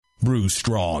Brew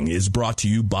Strong is brought to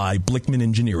you by Blickman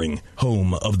Engineering,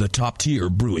 home of the top-tier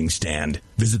brewing stand.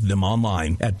 Visit them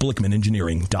online at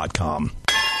blickmanengineering.com.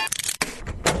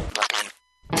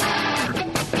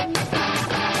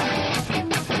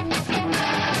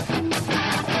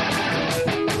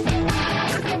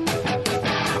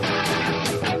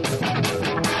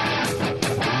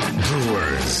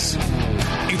 Brewers,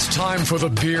 it's time for the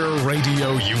beer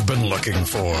radio you've been looking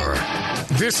for.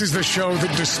 This is the show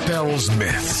that dispels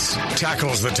myths,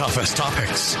 tackles the toughest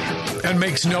topics, and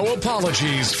makes no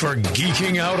apologies for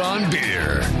geeking out on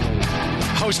beer.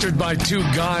 Hosted by two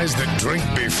guys that drink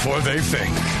before they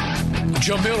think,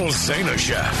 Jamil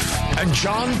Zainasheff and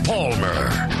John Palmer.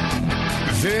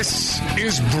 This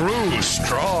is Brew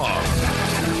Strong.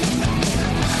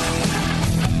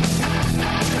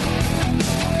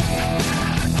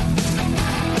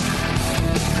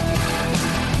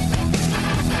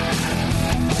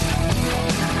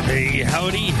 Hey,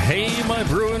 howdy, hey, my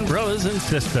brewing brothers and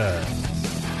sisters.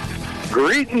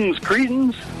 Greetings,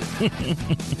 cretins.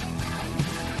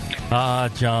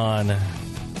 John,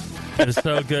 it is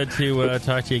so good to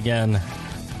talk to you again.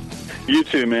 You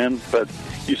too, man, but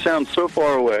you sound so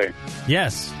far away.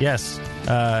 Yes.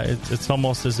 It's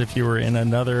almost as if you were in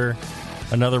another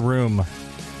room.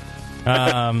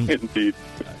 Indeed.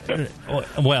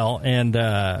 Well, and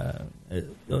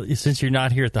since you're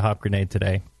not here at the Hop Grenade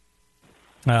today,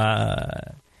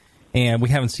 and we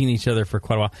haven't seen each other for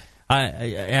quite a while.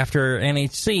 After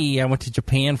NHC, I went to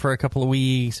Japan for a couple of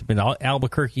weeks. I've been to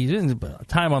Albuquerque,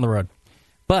 time on the road.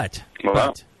 But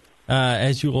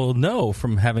as you will know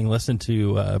from having listened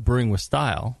to Brewing with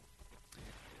Style,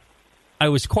 I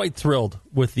was quite thrilled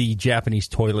with the Japanese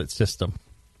toilet system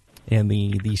and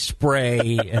the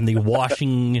spray and the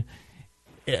washing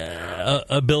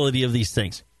ability of these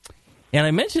things. And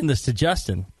I mentioned this to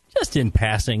Justin just in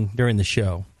passing during the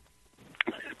show.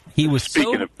 He was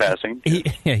Speaking of passing.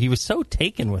 He was so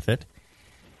taken with it.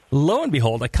 Lo and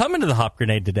behold, I come into the Hop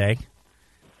Grenade today,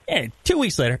 2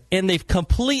 weeks later, and they've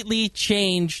completely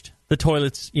changed the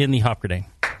toilets in the Hop Grenade.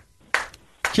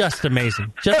 Just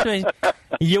amazing. Just amazing.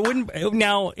 You wouldn't.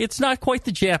 Now, it's not quite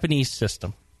the Japanese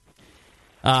system.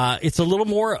 It's a little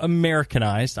more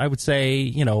Americanized, I would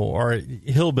say, or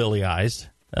hillbillyized.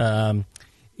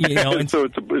 So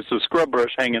it's a scrub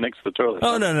brush hanging next to the toilet.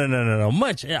 Oh, no.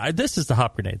 Much. This is the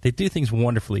Hop Grenade. They do things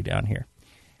wonderfully down here.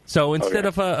 So instead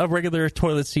of a regular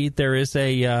toilet seat, there is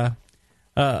a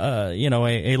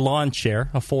lawn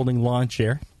chair, a folding lawn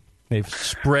chair. They've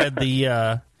spread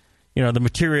the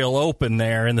material open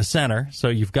there in the center, so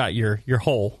you've got your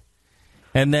hole.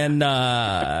 And then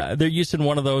they're using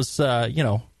one of those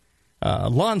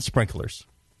lawn sprinklers.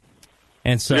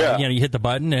 And so you hit the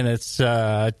button and it's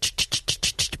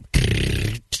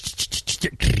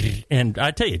and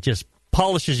I tell you, it just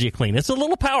polishes you clean. It's a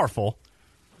little powerful.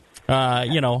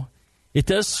 It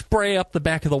does spray up the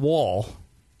back of the wall,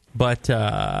 but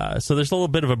so there's a little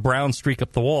bit of a brown streak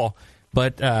up the wall.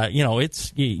 But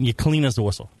it's you clean as a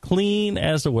whistle. Clean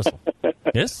as a whistle.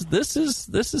 This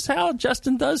is how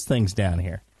Justin does things down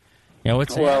here.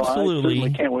 It's absolutely. I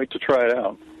certainly can't wait to try it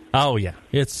out. Oh yeah,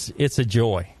 it's a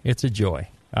joy. It's a joy.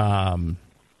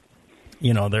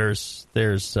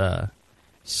 There's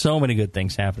so many good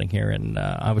things happening here, and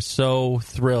I was so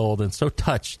thrilled and so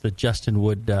touched that Justin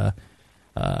would,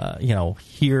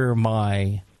 hear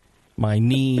my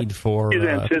need for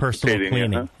personal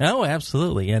cleaning. Huh? Oh,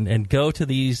 absolutely, and go to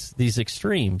these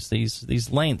extremes,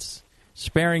 these lengths,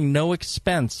 sparing no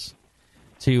expense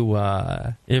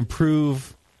to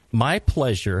improve my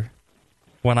pleasure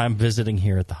when I'm visiting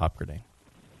here at the Hop Grenade.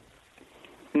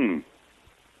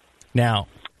 Now,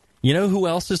 you know who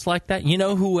else is like that? You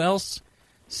know who else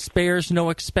spares no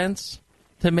expense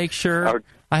to make sure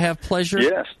I have pleasure?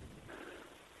 Yes.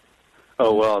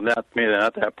 Oh, well, not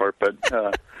that part, but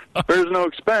spares no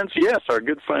expense. Yes, our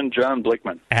good friend John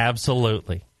Blickman.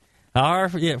 Absolutely. Our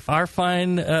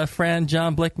fine friend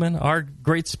John Blickman, our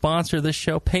great sponsor of this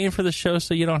show, paying for the show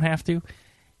so you don't have to.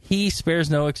 He spares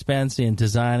no expense in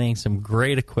designing some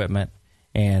great equipment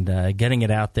and getting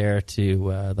it out there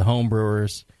to the home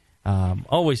brewers.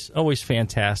 Always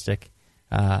fantastic.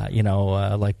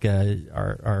 Like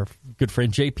our good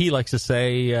friend JP likes to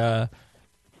say,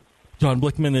 John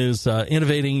Blickman is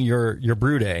innovating your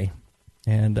brew day,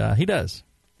 and he does.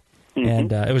 Mm-hmm.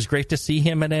 And it was great to see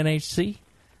him at NHC.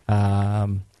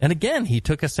 And again, he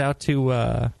took us out to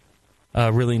a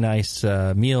really nice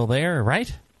meal there,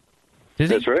 right?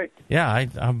 That's right. Yeah,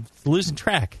 I'm losing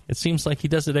track. It seems like he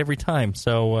does it every time.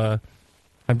 So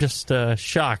I'm just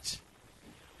shocked.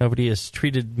 Nobody has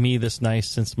treated me this nice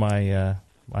since my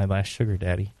last sugar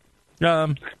daddy.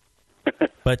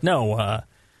 But no,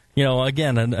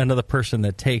 again, another person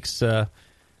that takes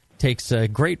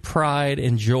great pride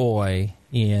and joy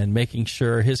in making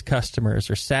sure his customers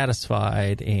are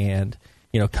satisfied and,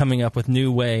 coming up with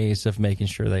new ways of making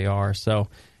sure they are. So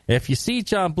if you see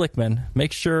John Blickman,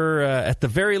 make sure at the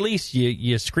very least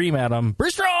you scream at him, "Brew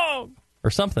Strong!" or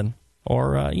something,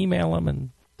 or email him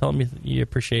and tell him you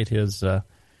appreciate his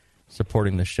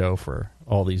supporting the show for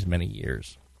all these many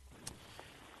years.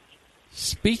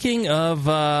 Speaking of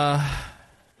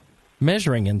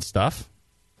measuring and stuff,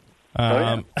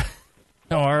 our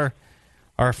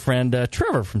friend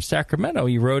Trevor from Sacramento,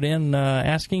 he wrote in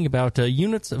asking about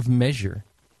units of measure.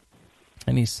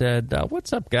 And he said,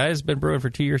 "What's up, guys? Been brewing for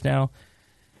 2 years now.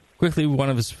 Quickly, one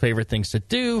of his favorite things to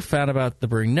do. Found about the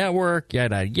Brewing Network,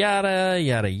 yada, yada,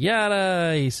 yada,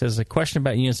 yada." He says, a question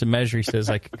about units of measure. He says,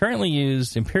 "I currently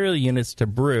use imperial units to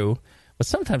brew, but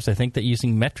sometimes I think that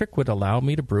using metric would allow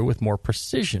me to brew with more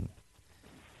precision.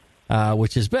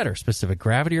 Which is better, specific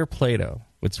gravity or Plato?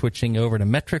 Would switching over to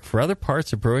metric for other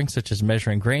parts of brewing, such as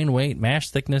measuring grain weight,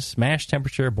 mash thickness, mash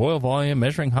temperature, boil volume,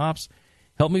 measuring hops,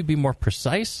 help me be more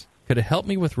precise? Could it help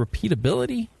me with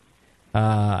repeatability?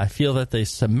 I feel that the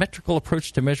symmetrical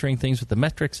approach to measuring things with the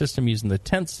metric system using the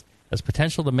tenths has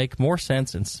potential to make more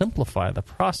sense and simplify the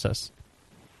process.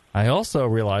 I also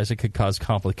realize it could cause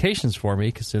complications for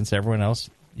me since everyone else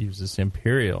uses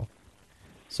imperial."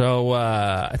 So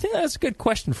I think that's a good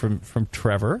question from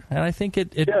Trevor, and I think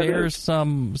it bears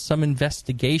some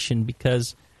investigation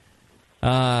because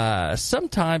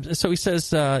sometimes. So he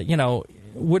says,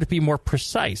 would it be more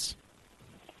precise?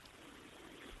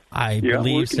 I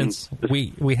believe since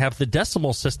we have the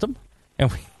decimal system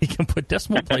and we can put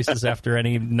decimal places after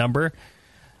any number,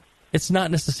 it's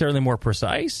not necessarily more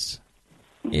precise.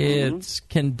 Mm-hmm. It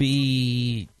can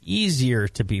be easier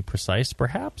to be precise,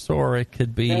 perhaps, or it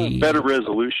could be better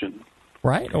resolution,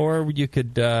 right? Or you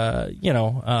could,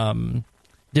 depending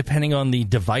on the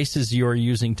devices you're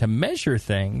using to measure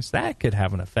things, that could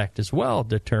have an effect as well,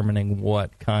 determining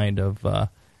what kind of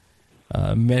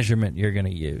measurement you're going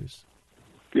to use.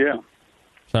 Yeah.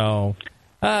 So,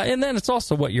 and then it's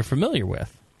also what you're familiar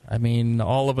with. I mean,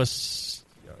 all of us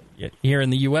here in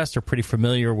the U.S. are pretty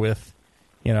familiar with,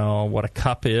 what a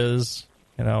cup is,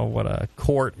 what a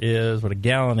quart is, what a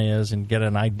gallon is, and get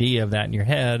an idea of that in your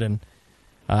head, and,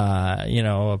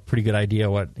 a pretty good idea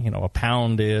what, a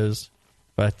pound is.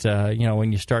 But,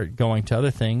 when you start going to other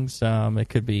things, it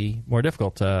could be more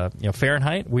difficult.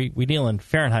 Fahrenheit, we deal in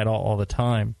Fahrenheit all the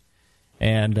time.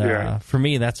 And for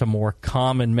me, that's a more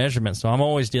common measurement. So I'm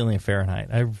always dealing in Fahrenheit.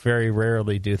 I very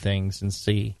rarely do things in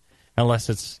C, unless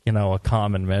it's, a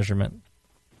common measurement.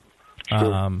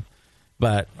 Sure.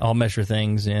 But I'll measure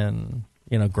things in,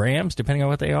 grams, depending on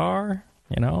what they are.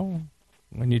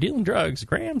 When you're dealing drugs,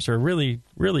 grams are really,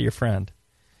 really your friend.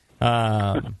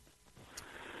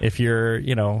 If you're,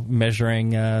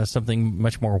 measuring something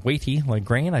much more weighty, like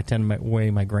grain, I tend to weigh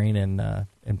my grain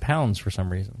in pounds for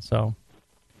some reason. So...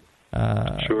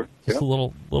 Sure. Just a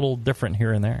little different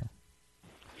here and there.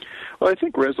 Well, I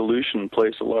think resolution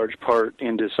plays a large part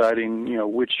in deciding,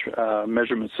 which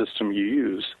measurement system you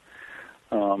use.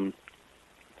 A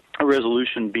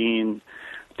resolution being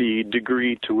the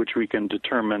degree to which we can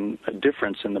determine a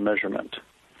difference in the measurement.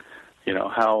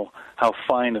 How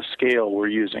fine a scale we're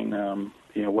using.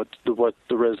 What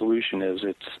the resolution is.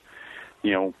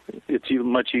 It's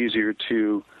much easier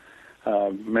to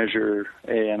measure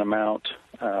an amount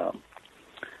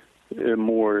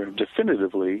more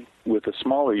definitively with a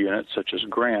smaller unit, such as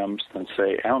grams, than,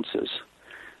 say, ounces.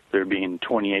 There being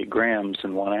 28 grams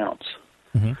in 1 ounce.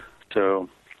 Mm-hmm. So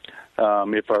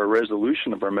if our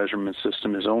resolution of our measurement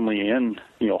system is only in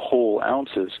whole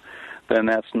ounces, then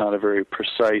that's not a very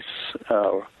precise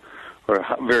or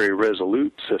a very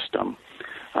resolute system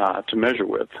to measure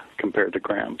with compared to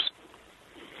grams.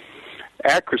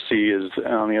 Accuracy is,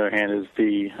 on the other hand, is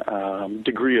the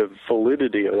degree of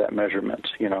validity of that measurement.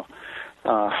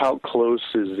 How close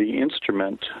is the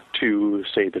instrument to,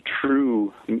 say, the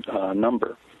true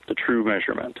number, the true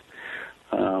measurement.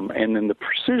 And then the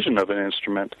precision of an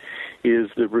instrument is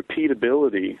the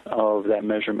repeatability of that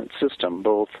measurement system,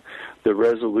 both the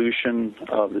resolution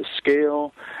of the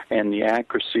scale and the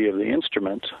accuracy of the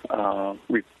instrument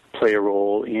play a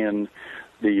role in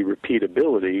the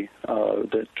repeatability.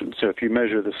 So if you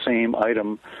measure the same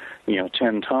item,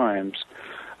 10 times,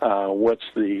 what's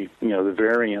the the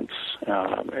variance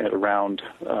around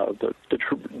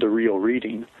the real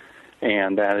reading,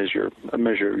 and that is your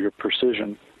measure your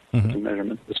precision. Mm-hmm. The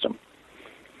measurement system.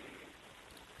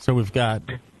 So we've got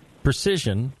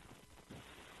precision,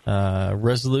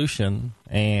 resolution,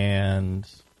 and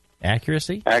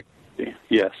accuracy? Accuracy,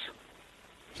 yes.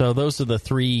 So those are the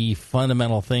three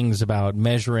fundamental things about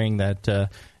measuring that.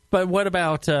 But what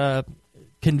about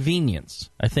convenience?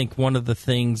 I think one of the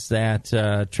things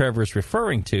that Trevor's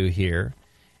referring to here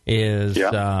is,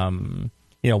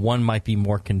 one might be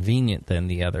more convenient than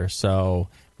the other. So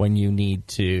when you need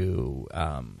to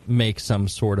make some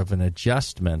sort of an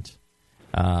adjustment,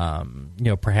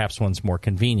 perhaps one's more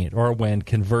convenient. Or when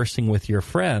conversing with your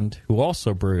friend who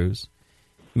also brews,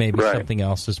 maybe something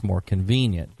else is more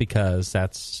convenient because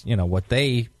that's, what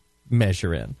they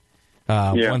measure in.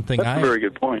 One thing that's a very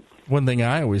good point. One thing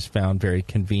I always found very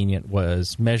convenient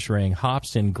was measuring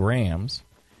hops in grams,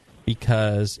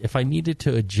 because if I needed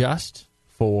to adjust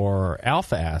for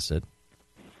alpha acid,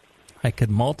 I could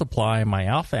multiply my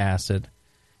alpha acid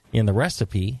in the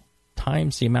recipe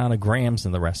times the amount of grams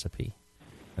in the recipe.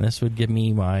 And this would give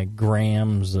me my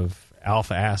grams of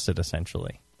alpha acid,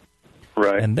 essentially.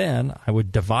 Right. And then I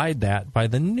would divide that by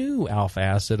the new alpha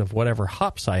acid of whatever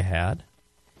hops I had.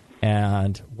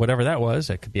 And whatever that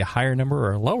was, it could be a higher number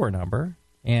or a lower number.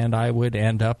 And I would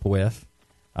end up with,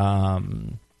 how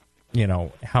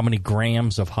many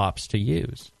grams of hops to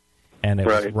use. And it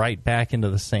was right back into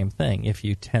the same thing. If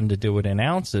you tend to do it in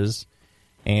ounces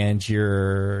and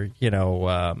you're, you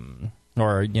can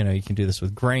do this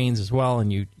with grains as well.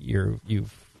 And you've.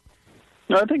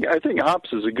 No, I think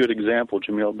hops is a good example,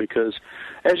 Jamil, because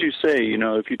as you say,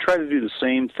 if you try to do the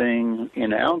same thing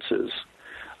in ounces,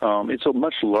 it's a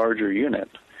much larger unit.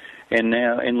 And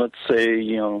let's say,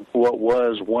 what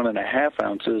was 1.5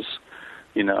 ounces,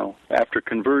 after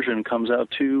conversion comes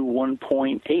out to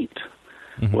 1.8.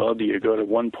 Mm-hmm. Well, do you go to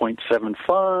 1.75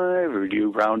 or do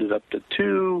you round it up to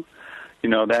 2?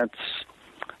 Does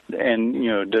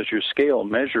your scale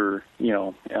measure,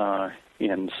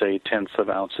 in, say, tenths of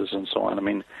ounces and so on? I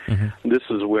mean, This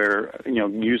is where,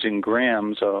 using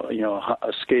grams,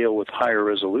 a scale with higher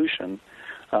resolution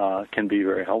can be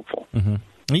very helpful. Mm-hmm.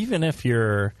 Even if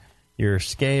your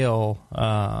scale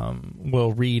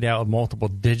will read out multiple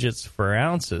digits for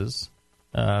ounces,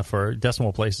 for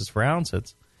decimal places for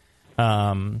ounces,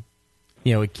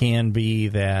 it can be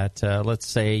that, let's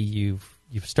say you've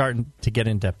started to get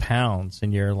into pounds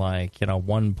and you're like,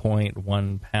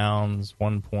 1.1 pounds,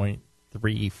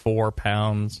 1.34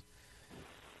 pounds.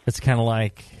 It's kind of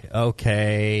like,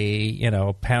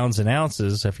 okay, pounds and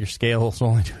ounces. If your scale is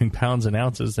only doing pounds and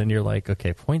ounces, then you're like,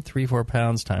 okay, 0.34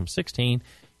 pounds times 16.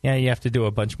 Yeah, you have to do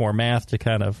a bunch more math to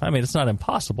kind of, it's not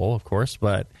impossible, of course,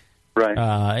 but,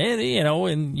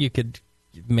 and you could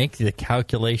make the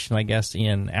calculation, I guess,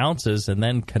 in ounces and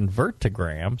then convert to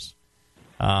grams.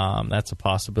 That's a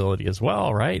possibility as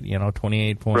well, right?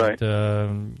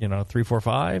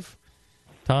 28.345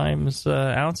 times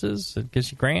ounces. It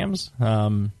gives you grams.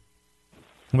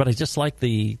 But I just like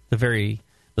the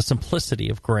simplicity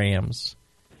of grams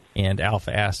and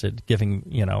alpha acid giving,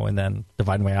 and then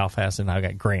dividing by alpha acid, and I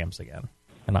got grams again.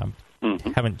 And I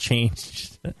haven't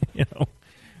changed,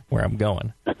 where I'm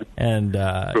going. And,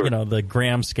 the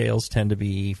gram scales tend to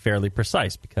be fairly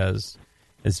precise because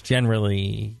it's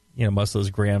generally, most of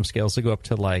those gram scales will go up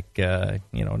to like, 9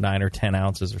 or 10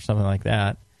 ounces or something like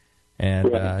that.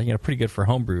 And, pretty good for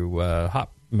homebrew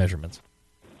hop measurements.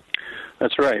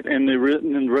 That's right. And the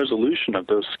resolution of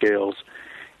those scales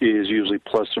is usually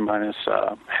plus or minus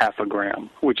half a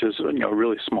gram, which is, a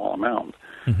really small amount.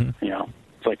 Mm-hmm.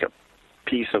 It's like a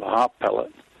piece of a hop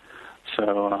pellet.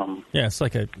 So it's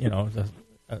like a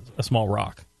small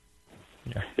rock.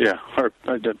 Yeah, or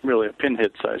really a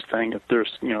pinhead sized thing if there's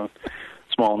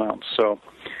small amounts. So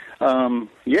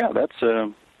that's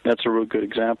a real good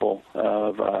example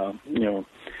of a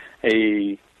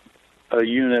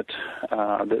unit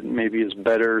that maybe is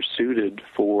better suited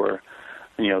for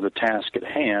the task at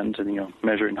hand, and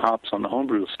measuring hops on the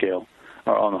homebrew scale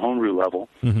or on the homebrew level.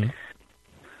 Mm-hmm.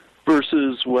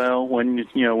 Versus, when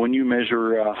you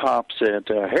measure hops at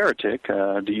Heretic,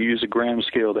 do you use a gram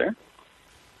scale there?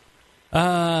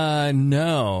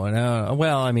 No.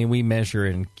 Well, we measure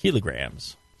in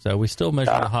kilograms, so we still measure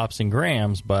the hops in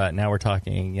grams, but now we're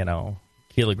talking,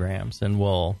 kilograms, and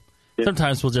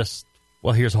sometimes we'll just,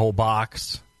 here's a whole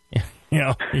box,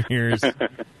 here's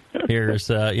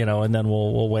and then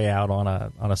we'll weigh out on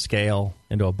a scale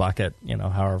into a bucket,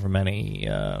 however many,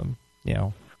 to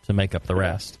make up the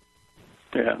rest.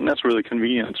 Yeah, and that's where the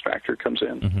convenience factor comes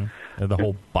in. Mm-hmm. The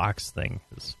whole box thing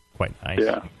is quite nice.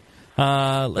 Yeah.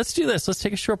 Let's do this. Let's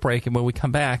take a short break, and when we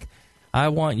come back, I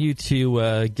want you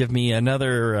to give me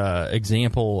another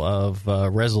example of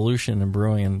resolution in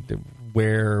brewing, and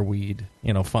where we'd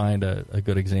find a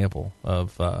good example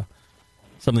of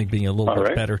something being a little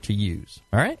bit better to use.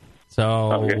 All right?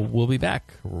 So we'll be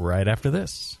back right after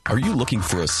this. Are you looking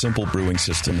for a simple brewing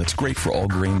system that's great for all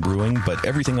grain brewing, but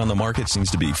everything on the market seems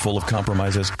to be full of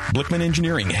compromises? Blickman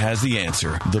Engineering has the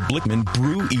answer. The Blickman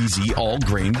Brew Easy All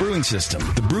Grain Brewing System.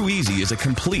 The Brew Easy is a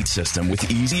complete system with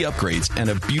easy upgrades and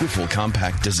a beautiful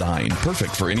compact design,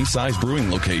 perfect for any size brewing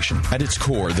location. At its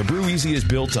core, the Brew Easy is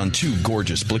built on 2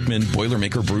 gorgeous Blickman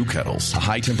Boilermaker brew kettles, a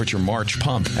high-temperature March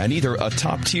pump, and either a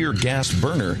top-tier gas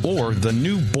burner or the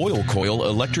new Boil Coil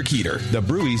electric heater. The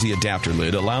Brew Easy adapter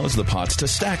lid allows the pots to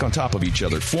stack on top of each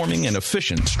other, forming an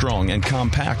efficient, strong, and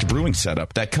compact brewing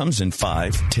setup that comes in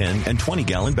 5, 10, and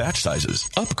 20-gallon batch sizes.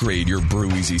 Upgrade your Brew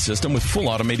Easy system with full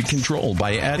automated control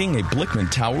by adding a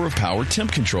Blickman Tower of Power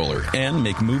temp controller, and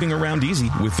make moving around easy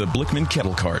with the Blickman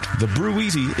Kettle Cart. The Brew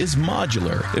Easy is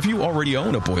modular. If you already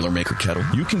own a Boilermaker kettle,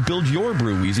 you can build your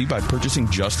Brew Easy by purchasing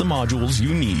just the modules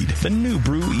you need. The new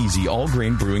Brew Easy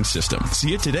all-grain brewing system.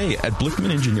 See it today at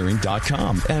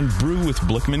BlickmanEngineering.com and brew with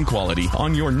Blickman quality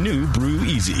on your new Brew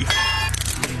Easy.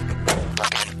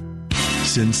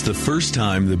 Since the first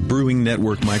time the Brewing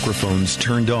Network microphones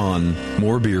turned on,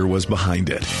 More Beer was behind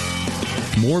it.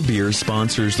 More Beer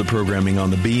sponsors the programming on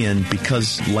the BN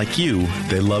because, like you,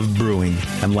 they love brewing.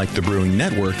 And like the Brewing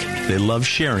Network, they love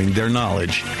sharing their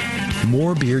knowledge.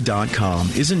 Morebeer.com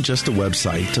isn't just a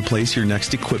website to place your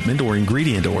next equipment or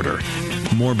ingredient order.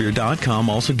 Morebeer.com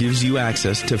also gives you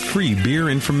access to free beer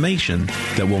information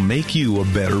that will make you a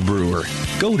better brewer.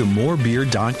 Go to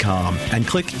morebeer.com and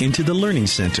click into the Learning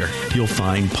Center. You'll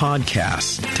find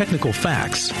podcasts, technical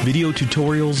facts, video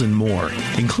tutorials, and more,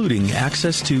 including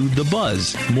access to The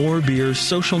Buzz, More Beer's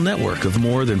social network of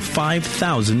more than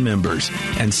 5,000 members.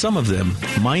 And some of them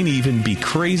might even be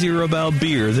crazier about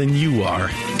beer than you are.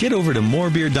 Get over to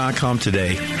morebeer.com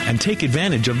today and take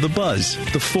advantage of The Buzz,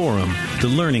 the forum, the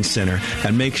Learning Center,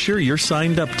 and make sure you're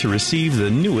signed up to receive the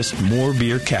newest More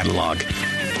Beer catalog.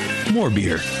 More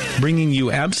Beer, bringing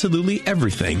you absolutely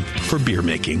everything for beer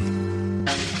making.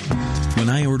 When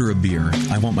I order a beer,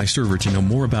 I want my server to know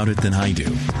more about it than I do.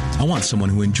 I want someone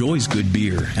who enjoys good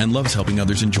beer and loves helping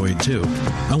others enjoy it too.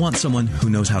 I want someone who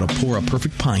knows how to pour a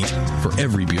perfect pint for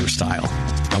every beer style.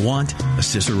 I want a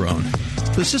Cicerone.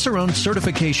 The Cicerone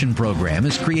Certification Program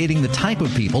is creating the type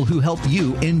of people who help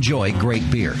you enjoy great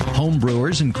beer. Home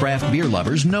brewers and craft beer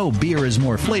lovers know beer is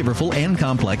more flavorful and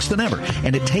complex than ever,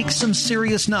 and it takes some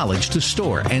serious knowledge to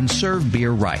store and serve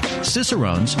beer right.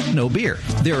 Cicerones know beer.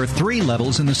 There are 3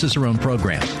 levels in the Cicerone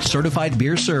program: Certified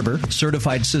Beer Server,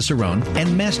 Certified Cicerone,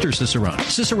 and Master Cicerone.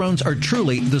 Cicerones are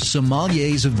truly the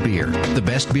sommeliers of beer. The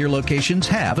best beer locations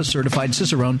have a Certified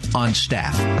Cicerone on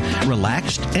staff.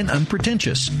 Relaxed and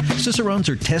unpretentious. Cicerones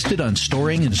are tested on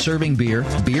storing and serving beer,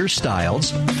 beer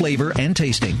styles, flavor and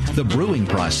tasting, the brewing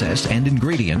process and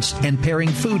ingredients, and pairing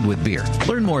food with beer.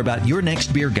 Learn more about your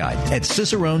next beer guide at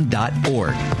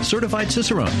cicerone.org. Certified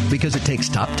Cicerone, because it takes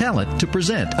top talent to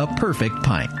present a perfect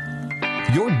pint.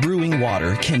 Your brewing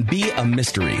water can be a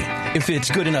mystery. If it's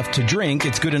good enough to drink,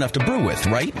 it's good enough to brew with,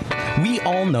 right? We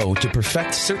all know to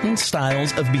perfect certain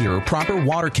styles of beer, proper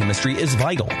water chemistry is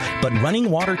vital. But running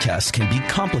water tests can be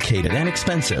complicated and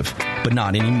expensive, but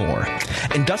not anymore.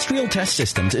 Industrial Test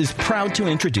Systems is proud to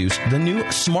introduce the new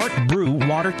Smart Brew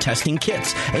water testing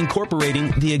kits,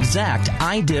 incorporating the exact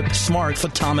iDip Smart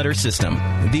Photometer system.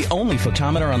 The only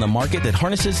photometer on the market that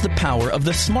harnesses the power of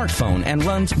the smartphone and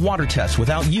runs water tests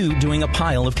without you doing a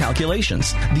pile of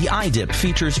calculations. The iDip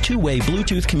features two-way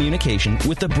Bluetooth communication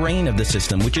with the brain of the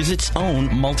system, which is its own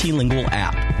multilingual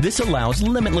app. This allows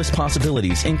limitless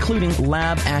possibilities, including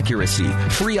lab accuracy,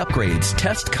 free upgrades,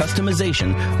 test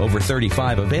customization, over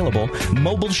 35 available,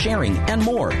 mobile sharing, and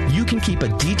more. You can keep a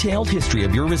detailed history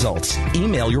of your results.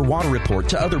 Email your water report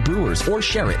to other brewers or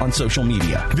share it on social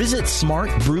media. Visit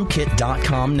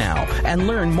smartbrewkit.com now and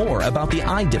learn more about the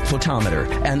iDip photometer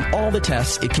and all the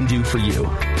tests it can do for you.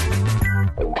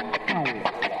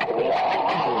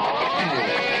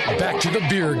 Back to the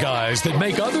beer guys that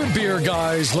make other beer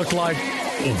guys look like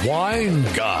wine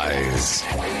guys.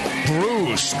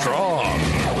 Brew strong.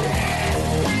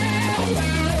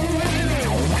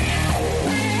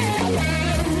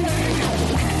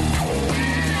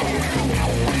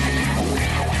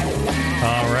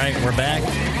 All right, we're back.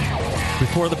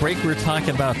 Before the break, we were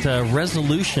talking about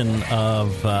resolution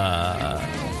of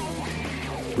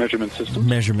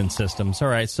measurement systems. All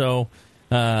right, so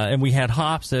and we had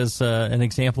hops as an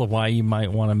example of why you might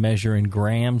want to measure in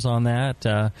grams on that.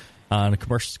 On a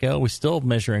commercial scale, we still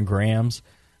measure in grams.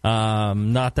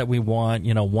 Not that we want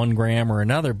 1 gram or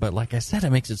another, but like I said, it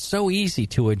makes it so easy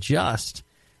to adjust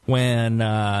when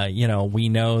we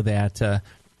know that.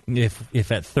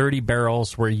 If at 30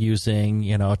 barrels we're using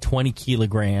 20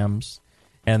 kilograms,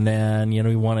 And then,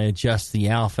 we want to adjust the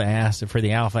alpha acid. For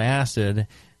the alpha acid,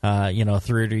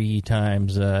 30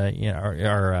 times, you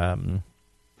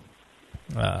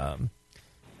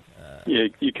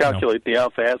calculate the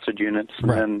alpha acid units and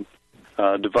then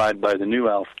divide by the new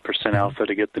percent alpha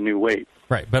to get the new weight.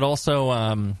 Right, but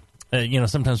also,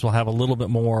 sometimes we'll have a little bit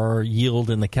more yield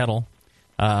in the kettle.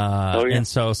 And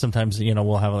so sometimes,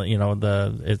 we'll have,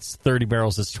 it's 30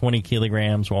 barrels, it's 20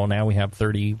 kilograms. Well, now we have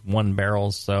 31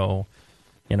 barrels, so,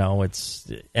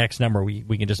 it's X number.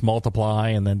 We can just multiply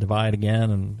and then divide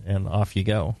again, and off you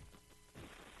go.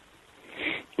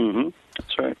 Mm-hmm.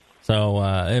 That's right. So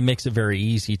it makes it very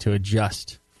easy to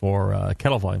adjust for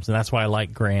kettle volumes, and that's why I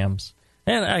like grams.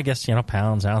 And I guess,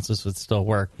 pounds, ounces would still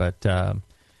work, but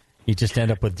you just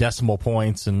end up with decimal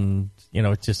points, and,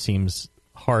 it just seems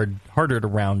harder to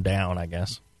round down, I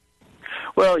guess.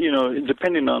 Well,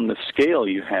 depending on the scale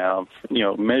you have,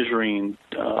 measuring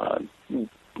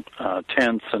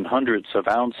tenths and hundredths of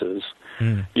ounces,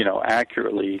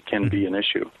 accurately can be an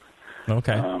issue.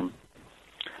 Okay.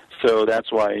 So that's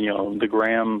why, the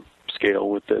gram scale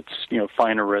with its,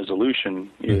 finer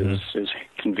resolution is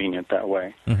convenient that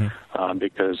way,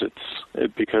 because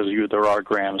there are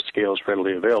gram scales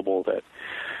readily available that,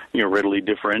 readily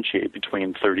differentiate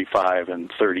between 35 and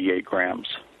 38 grams,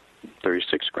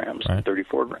 36 grams, and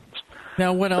 34 grams.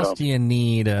 Now, what else do you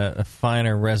need a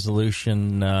finer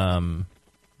resolution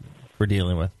for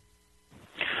dealing with?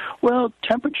 Well,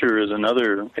 temperature is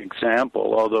another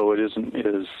example, although it isn't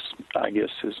as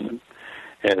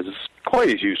quite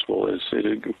as useful as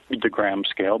the gram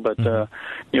scale. But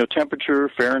temperature,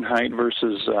 Fahrenheit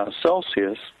versus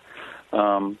Celsius.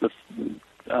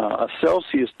 A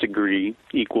Celsius degree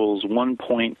equals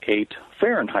 1.8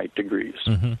 Fahrenheit degrees.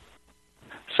 Mm-hmm.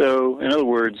 So, in other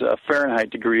words, a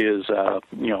Fahrenheit degree is a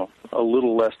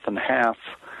little less than half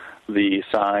the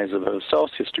size of a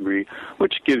Celsius degree,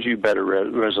 which gives you better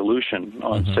resolution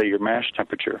on, say, your mash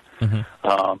temperature.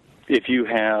 If you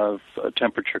have a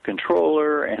temperature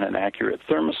controller and an accurate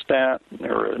thermostat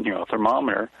or a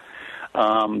thermometer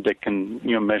that can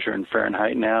measure in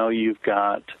Fahrenheit, now you've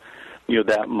got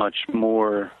that much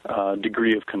more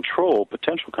degree of control,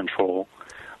 potential control,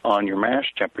 on your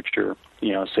mash temperature.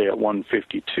 Say at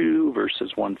 152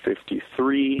 versus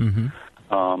 153.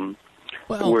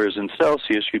 Whereas in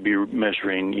Celsius, you'd be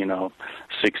measuring,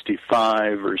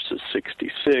 65 versus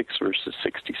 66 versus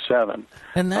 67.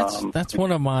 And that's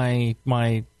one of my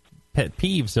pet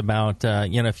peeves about,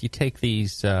 if you take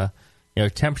these,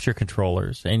 temperature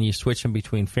controllers and you switch them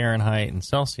between Fahrenheit and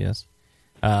Celsius,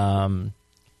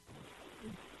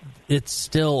 it's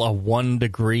still a 1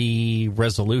 degree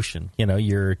resolution.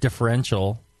 Your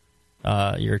differential,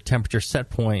 your temperature set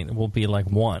point will be like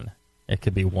 1. It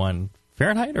could be 1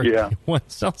 Fahrenheit or 1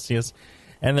 Celsius,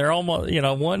 and they're almost,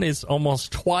 one is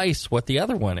almost twice what the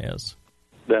other one is.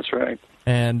 That's right.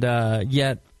 And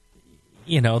yet,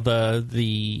 the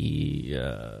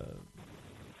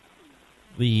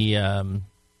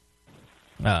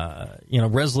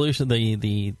resolution,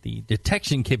 the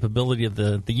detection capability of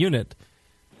the unit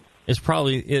is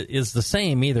is the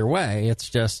same either way. It's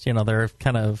just they're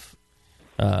kind of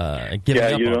giving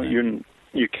up on it.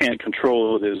 You can't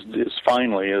control it as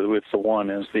finely with the one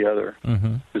as the other,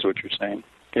 is what you're saying.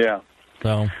 Yeah.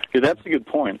 So that's a good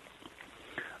point.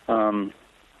 On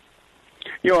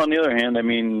the other hand,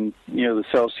 the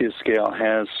Celsius scale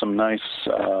has some nice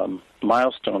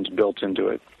milestones built into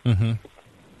it. For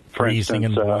freezing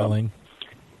instance, and boiling.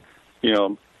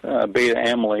 Beta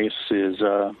amylase is,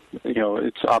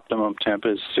 its optimum temp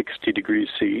is 60 degrees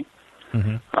C.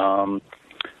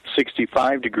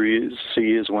 65 degrees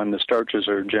C is when the starches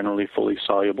are generally fully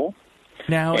soluble.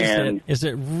 Now, is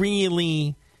it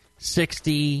really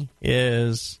 60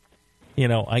 is,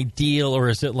 ideal, or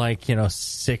is it like,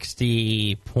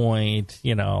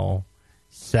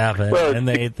 60.7? Well, and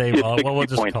we'll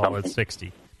just call it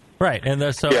 60. Right, and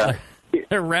they're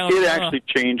round. It actually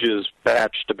changes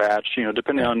batch to batch,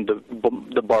 depending on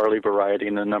the barley variety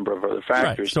and a number of other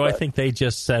factors. Right. So I think they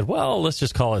just said, well, let's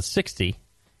just call it 60.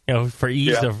 For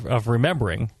ease of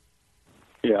remembering.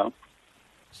 Yeah.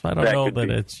 So I don't know that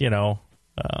it's, yeah.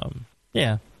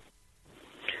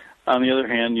 On the other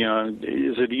hand,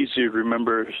 is it easier to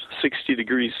remember 60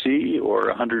 degrees C or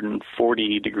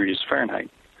 140 degrees Fahrenheit?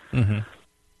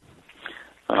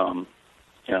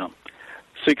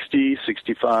 60,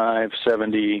 65,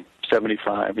 70,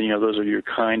 75, those are your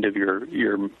kind of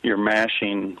your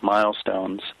mashing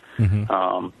milestones.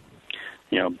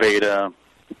 Beta,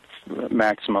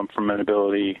 maximum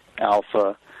fermentability,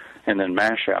 alpha, and then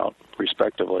mash out,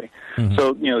 respectively.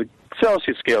 So,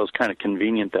 Celsius scale is kind of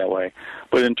convenient that way.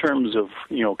 But in terms of,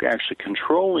 actually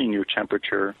controlling your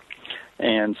temperature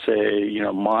and say,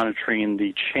 monitoring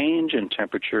the change in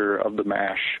temperature of the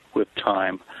mash with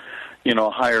time. A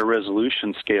higher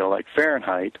resolution scale like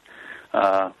Fahrenheit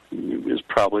is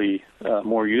probably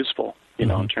more useful,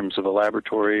 in terms of a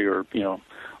laboratory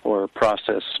or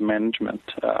process management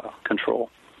control.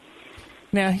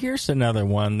 Now, here's another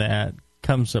one that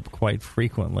comes up quite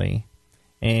frequently,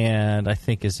 and I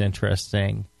think is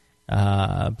interesting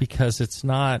because it's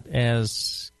not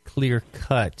as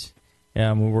clear-cut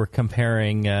when we're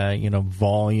comparing,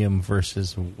 volume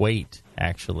versus weight,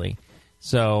 actually.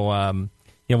 So,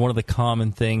 one of the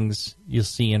common things you'll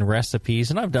see in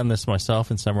recipes, and I've done this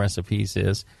myself in some recipes,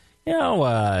 is,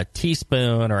 a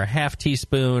teaspoon or a half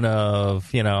teaspoon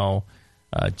of,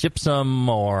 gypsum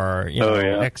or,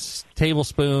 X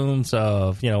tablespoons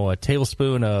of, a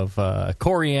tablespoon of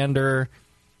coriander.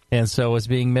 And so it's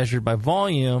being measured by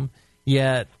volume.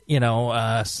 Yet,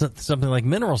 something like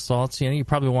mineral salts, you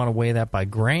probably want to weigh that by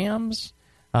grams.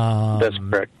 That's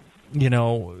correct.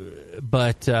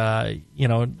 But,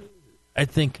 I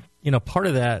think, part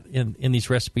of that in these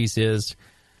recipes is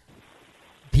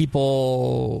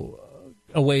people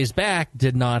a ways back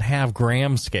did not have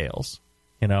gram scales.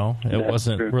 It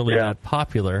wasn't really that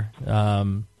popular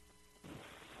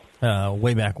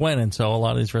way back when. And so a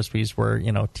lot of these recipes were,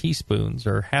 teaspoons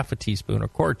or half a teaspoon or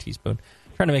quarter teaspoon,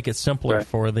 trying to make it simpler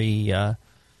for the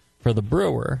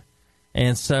brewer.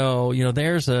 And so,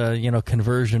 there's a,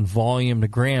 conversion volume to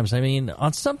grams. I mean,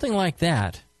 on something like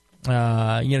that,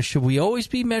 should we always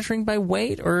be measuring by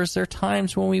weight, or is there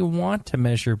times when we want to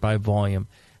measure by volume?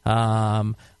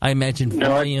 I imagine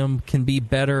volume can be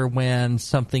better when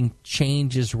something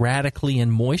changes radically in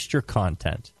moisture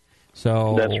content.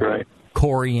 So that's right.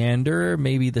 Coriander,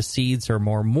 maybe the seeds are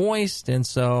more moist, and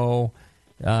so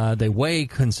they weigh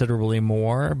considerably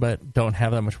more, but don't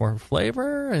have that much more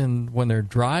flavor. And when they're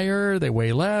drier, they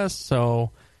weigh less.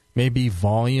 So maybe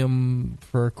volume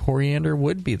for coriander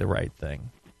would be the right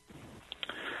thing.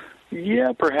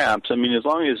 Yeah, perhaps. I mean, as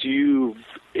long as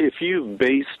if you've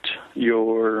based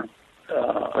your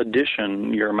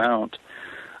addition, your amount,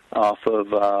 off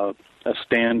of a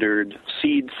standard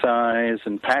seed size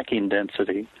and packing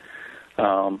density,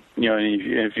 and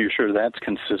if you're sure that's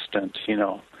consistent,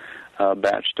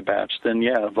 batch to batch, then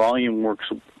volume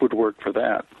would work for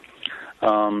that.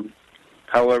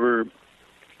 However,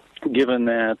 given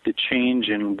that the change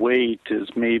in weight is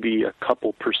maybe a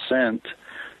couple percent,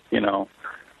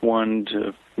 1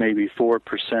 to maybe 4%,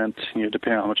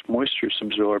 depending on how much moisture is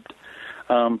absorbed,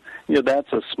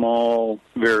 that's a small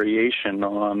variation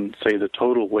on, say, the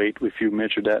total weight if you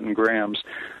measure that in grams.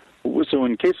 So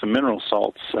in case of mineral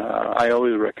salts, I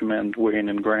always recommend weighing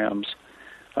in grams.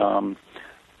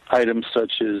 Items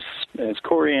such as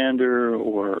coriander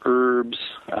or herbs,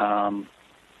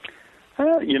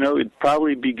 it'd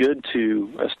probably be good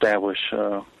to establish,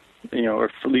 or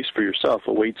at least for yourself,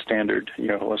 a weight standard,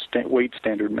 weight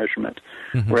standard measurement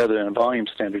rather than a volume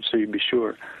standard, so you'd be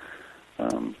sure.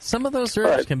 Some of those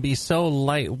herbs can be so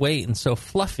lightweight and so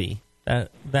fluffy that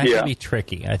can be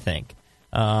tricky, I think.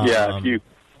 If you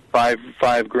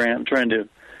 5 grams, trying to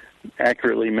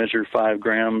accurately measure 5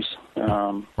 grams,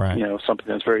 something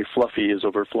that's very fluffy is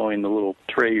overflowing the little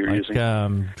tray you're using.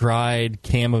 Dried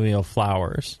chamomile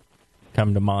flowers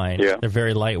come to mind. Yeah. They're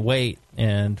very lightweight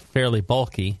and fairly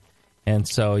bulky, and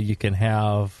so you can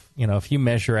have, if you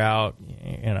measure out,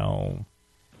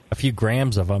 a few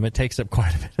grams of them, it takes up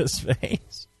quite a bit of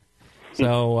space.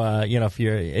 So, if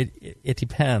you're, it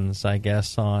depends, I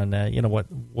guess, on,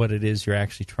 what it is you're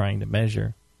actually trying to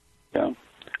measure. Yeah.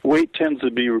 Weight tends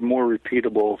to be more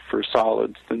repeatable for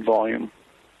solids than volume.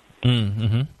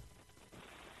 Mm-hmm.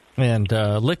 And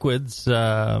liquids,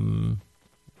 I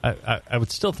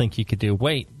would still think you could do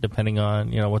weight depending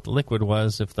on, what the liquid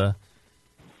was. If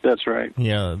that's right.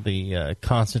 The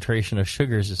concentration of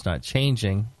sugars is not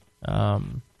changing.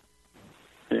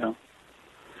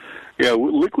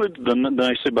 Liquids, the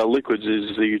nice thing about liquids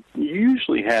is they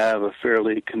usually have a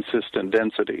fairly consistent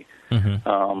density.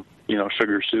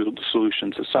 Sugar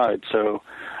solutions aside, so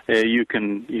you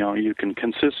can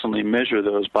consistently measure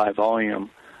those by volume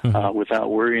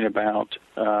without worrying about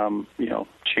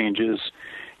changes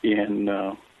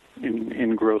in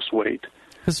gross weight.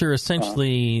 Because they're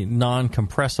essentially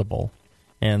non-compressible,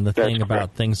 and the thing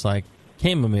about things like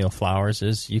chamomile flowers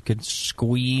is you could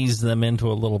squeeze them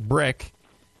into a little brick,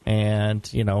 and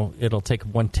it'll take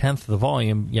 1/10 of the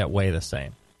volume yet weigh the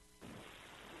same.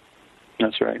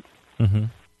 That's right. Mm-hmm.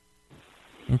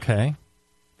 Okay.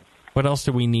 What else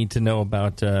do we need to know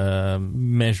about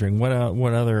measuring? What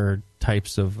other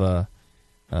types of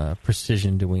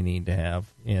precision do we need to have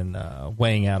in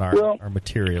weighing out our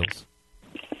materials?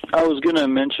 I was going to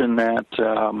mention that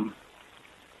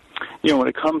when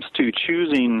it comes to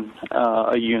choosing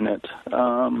a unit,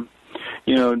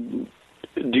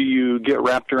 do you get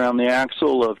wrapped around the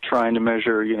axle of trying to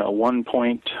measure,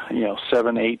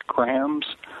 1.78 grams,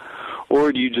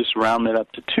 or do you just round it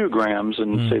up to 2 grams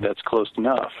and say that's close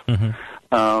enough?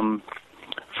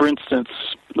 For instance,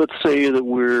 let's say that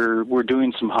we're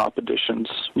doing some hop additions,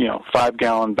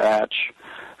 5-gallon batch.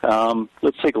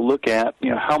 Let's take a look at,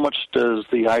 how much does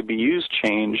the IBUs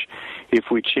change if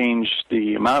we change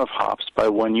the amount of hops by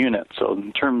 1 unit? So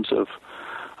in terms of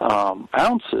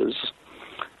ounces,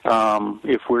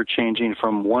 if we're changing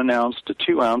from 1 ounce to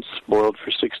 2 ounce boiled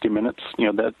for 60 minutes,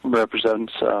 that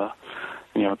represents,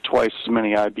 twice as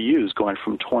many IBUs, going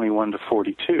from 21 to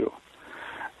 42.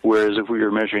 Whereas if we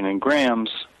were measuring in grams,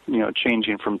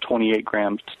 changing from 28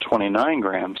 grams to 29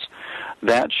 grams,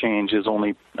 that change is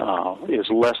only is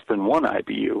less than 1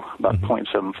 IBU, about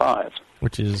 0.75.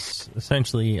 Which is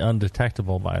essentially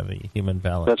undetectable by the human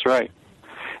palate. That's right.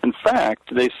 In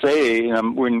fact, they say,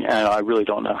 and I really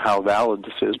don't know how valid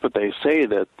this is, but they say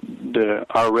that the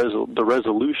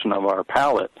resolution of our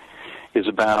palate is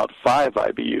about 5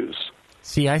 IBUs.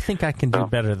 See, I think I can do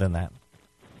better than that.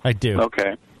 I do.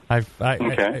 Okay. I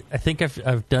think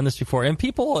I've done this before, and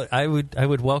people, I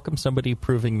would welcome somebody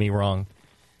proving me wrong,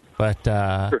 but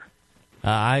sure.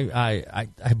 I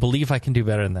believe I can do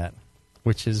better than that,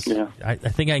 which is I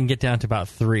think I can get down to about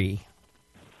 3.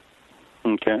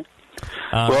 Okay.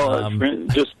 Well,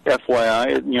 just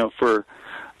FYI, for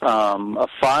a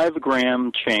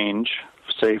 5-gram change,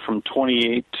 say from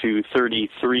 28 to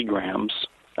 33 grams,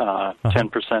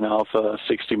 10% alpha,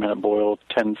 60-minute boil,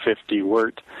 1050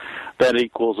 wort, that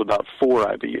equals about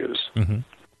 4 IBUs.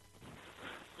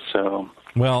 So,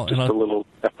 just a little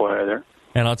FYI there.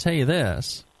 And I'll tell you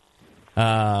this,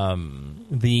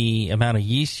 the amount of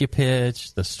yeast you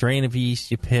pitch, the strain of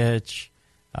yeast you pitch,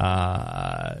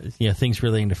 things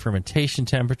relating to fermentation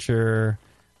temperature,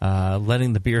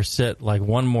 letting the beer sit like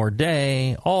one more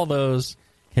day, all those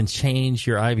can change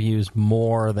your IBUs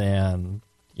more than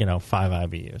 5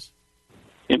 IBUs.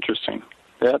 Interesting.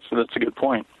 That's a good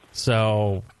point.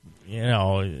 So,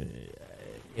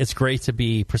 it's great to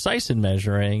be precise in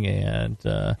measuring, and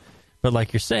but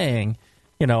like you're saying,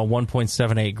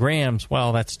 1.78 grams.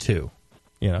 Well, that's 2.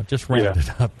 Just round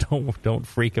it up. Don't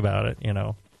freak about it.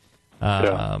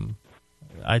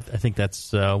 I think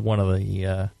that's one of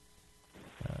the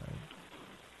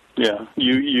you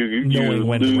knowing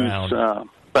when lose to round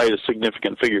by the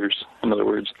significant figures. In other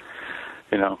words,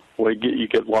 you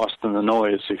get lost in the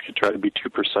noise if you try to be too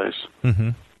precise.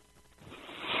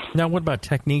 Now, what about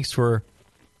techniques for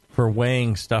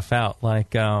weighing stuff out?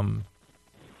 Like, do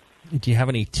you have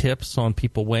any tips on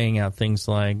people weighing out things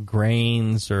like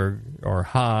grains or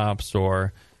hops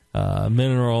or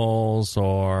minerals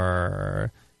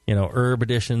or herb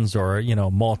additions or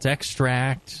malt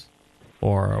extract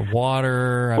or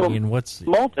water? I mean,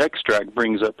 malt extract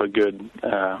brings up a good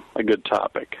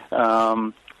topic.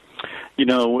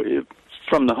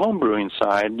 From the home brewing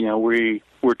side,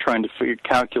 we're trying to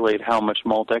calculate how much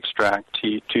malt extract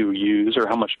to use or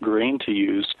how much grain to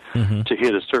use to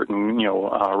hit a certain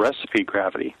recipe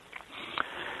gravity.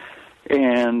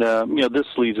 And this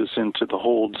leads us into the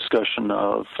whole discussion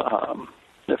of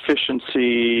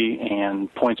efficiency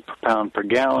and points per pound per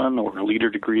gallon or liter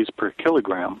degrees per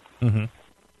kilogram.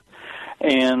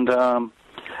 And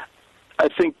I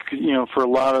think for a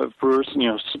lot of brewers,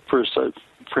 for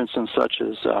instance, such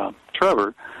as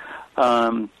Trevor,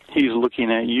 he's looking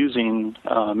at using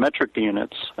metric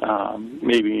units,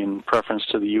 maybe in preference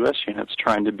to the U.S. units,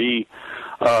 trying to be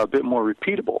a bit more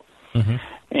repeatable.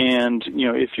 And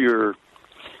if you're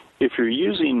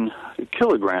using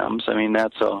kilograms, I mean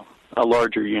that's a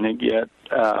larger unit. Yet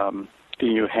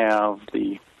you have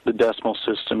the decimal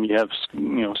system. You have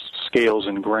scales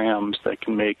in grams that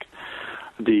can make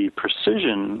the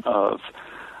precision of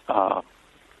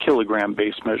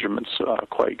kilogram-based measurements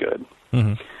quite good.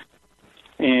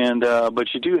 And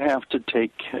but you do have to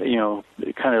take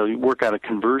kind of work out a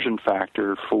conversion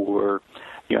factor for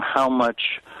how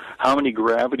many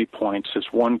gravity points is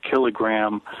 1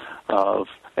 kilogram of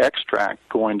extract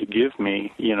going to give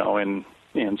me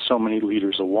in so many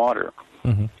liters of water.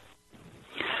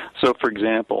 So for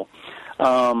example,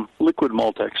 liquid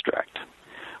malt extract,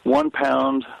 1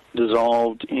 pound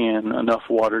dissolved in enough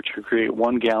water to create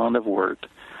 1 gallon of wort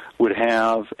would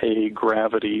have a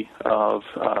gravity of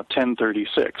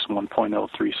 1036,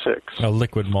 1.036. A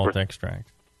liquid malt extract.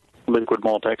 Liquid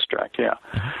malt extract, yeah.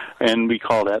 And we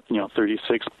call that,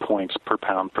 36 points per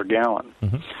pound per gallon.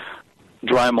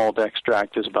 Dry malt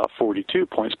extract is about 42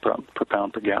 points per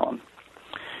pound per gallon.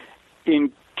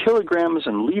 In kilograms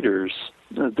and liters,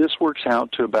 this works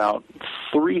out to about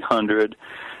 300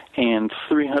 and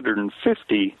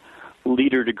 350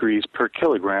 liter degrees per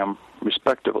kilogram,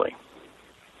 respectively.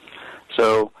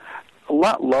 So a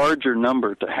lot larger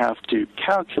number to have to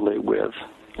calculate with.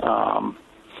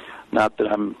 Not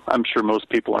that I'm sure most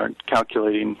people aren't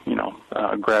calculating,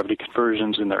 gravity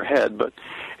conversions in their head, but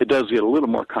it does get a little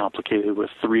more complicated with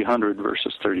 300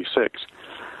 versus 36.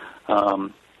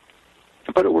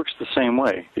 But it works the same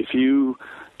way. If you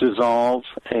dissolve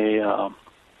a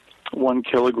 1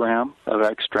 kilogram of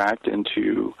extract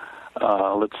into,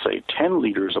 let's say, 10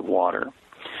 liters of water,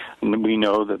 and we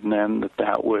know that then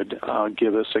that would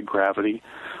give us a gravity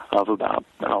of about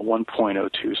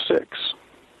 1.026.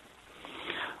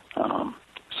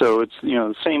 So it's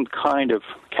the same kind of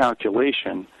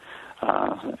calculation,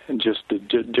 just the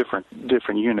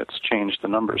different units change the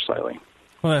numbers slightly.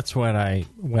 Well, that's when I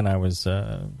was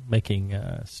making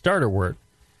starter wort,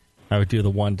 I would do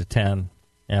the 1 to 10,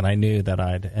 and I knew that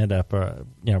I'd end up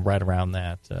right around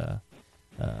that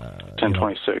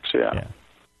 1026.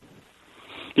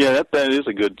 Yeah, that is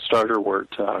a good starter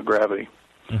wort gravity.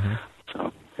 Mm-hmm.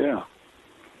 So yeah.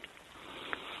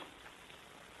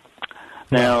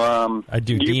 Now, I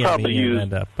do you DME probably and use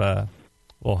end up a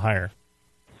little higher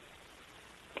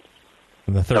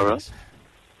in the 30s.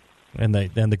 And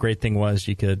the great thing was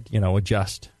you could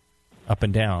adjust up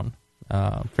and down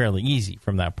fairly easy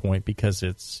from that point because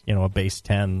it's a base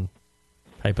 10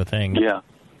 type of thing. Yeah,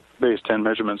 base 10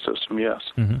 measurement system. Yes,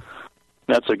 mm-hmm.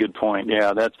 That's a good point.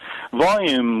 Yeah, that's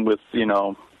volume with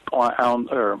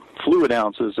or fluid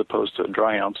ounces opposed to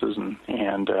dry ounces and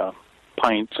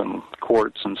pints and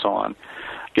quarts and so on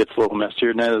gets a little messier,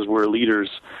 and that is where liters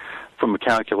from a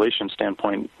calculation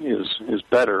standpoint is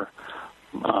better.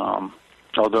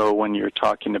 Although when you're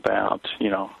talking about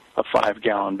a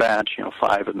 5-gallon batch,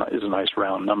 5 is a nice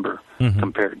round number mm-hmm.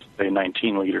 compared to say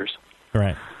 19 liters.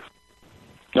 Right.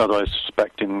 Although I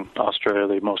suspect in Australia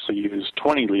they mostly use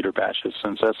 20-liter batches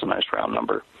since that's a nice round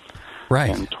number. Right.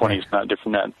 And 20 is not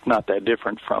that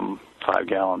different from 5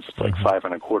 gallons. It's like mm-hmm.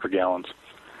 5.25 gallons,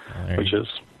 which is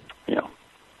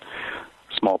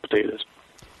small potatoes.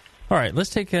 All right,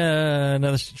 let's take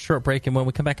another short break, and when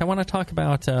we come back, I want to talk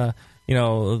about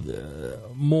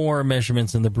more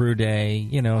measurements in the brew day.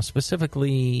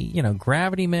 Specifically,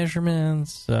 gravity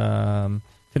measurements,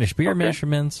 finished beer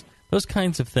measurements, those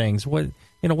kinds of things.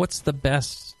 What's the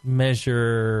best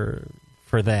measure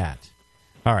for that?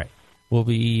 All right, we'll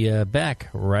be back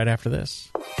right after this.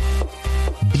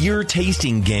 Beer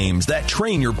tasting games that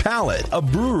train your palate, a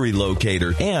brewery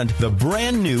locator, and the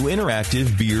brand new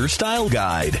interactive beer style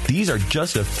guide. These are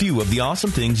just a few of the awesome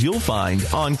things you'll find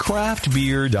on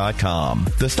craftbeer.com.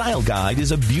 The style guide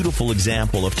is a beautiful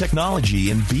example of technology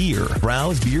in beer.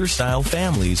 Browse beer style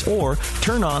families or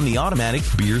turn on the automatic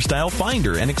beer style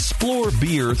finder and explore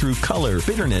beer through color,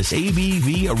 bitterness,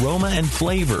 ABV, aroma, and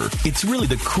flavor. It's really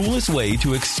the coolest way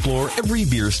to explore every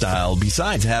beer style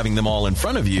besides having them all in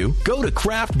front of you. Go to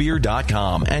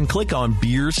craftbeer.com and click on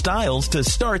Beer Styles to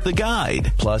start the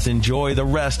guide. Plus, enjoy the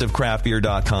rest of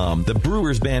craftbeer.com, the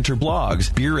Brewers Banter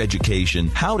blogs, beer education,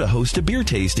 how to host a beer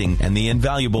tasting, and the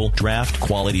invaluable Draft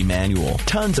Quality Manual.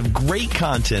 Tons of great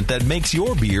content that makes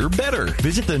your beer better.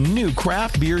 Visit the new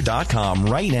craftbeer.com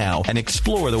right now and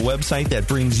explore the website that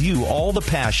brings you all the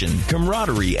passion,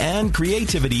 camaraderie, and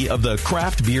creativity of the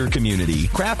craft beer community.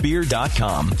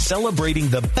 Craftbeer.com, celebrating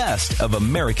the best of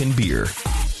American beer.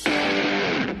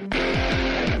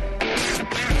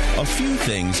 A few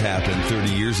things happened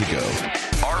 30 years ago.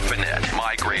 ARPANET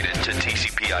migrated to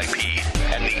TCP/IP,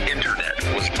 and the Internet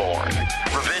was born.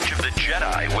 Revenge of the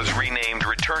Jedi was renamed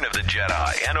Return of the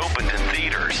Jedi and opened in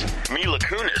theaters. Mila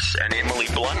Kunis and Emily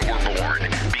Blunt were born,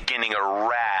 beginning a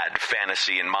rad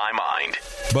fantasy in my mind.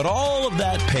 But all of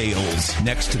that pales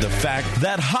next to the fact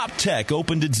that HopTech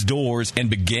opened its doors and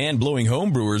began blowing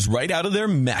homebrewers right out of their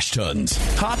mash tuns.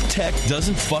 HopTech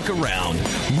doesn't fuck around.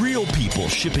 Real people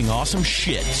shipping awesome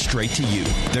shit straight to you.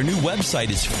 Their new website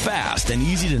is fast and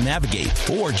easy to navigate.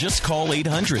 Or just call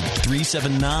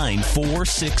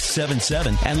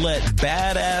 800-379-4677 and let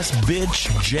badass bitch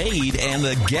Jade and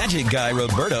the gadget guy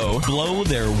Roberto blow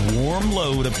their warm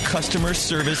load of customer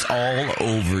service all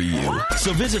over you.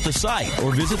 So visit the site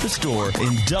or visit the store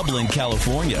in Dublin,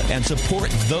 California and support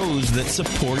those that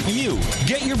support you.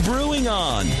 Get your brewing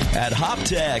on at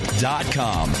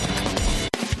hoptech.com.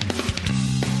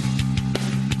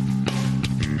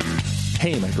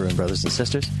 Hey, my brewing brothers and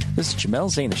sisters. This is Jamel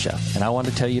Zanishev, and I want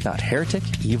to tell you about Heretic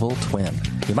Evil Twin.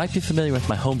 You might be familiar with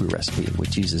my homebrew recipe,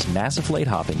 which uses massive late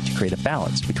hopping to create a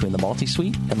balance between the malty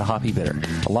sweet and the hoppy bitter,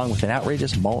 along with an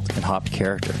outrageous malt and hop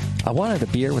character. I wanted a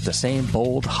beer with the same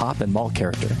bold hop and malt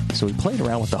character, so we played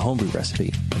around with the homebrew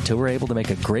recipe until we were able to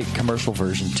make a great commercial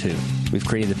version too. We've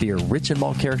created a beer rich in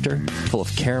malt character, full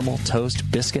of caramel,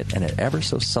 toast, biscuit, and an ever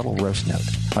so subtle roast note.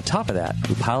 On top of that,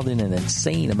 we piled in an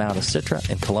insane amount of Citra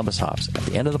and Columbus hops at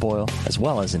the end of the boil, as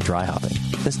well as in dry hopping.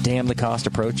 This damn-the-cost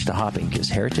approach to hopping gives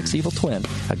Heretic's Evil Twin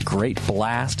a great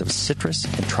blast of citrus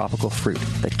and tropical fruit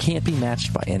that can't be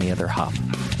matched by any other hop.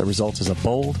 The result is a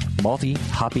bold, malty,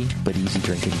 hoppy, but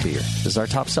easy-drinking beer. This is our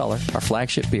top seller, our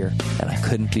flagship beer, and I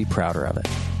couldn't be prouder of it.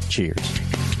 Cheers.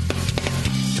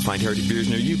 To find Heretic beers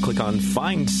near you, click on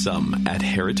Find Some at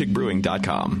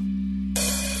hereticbrewing.com.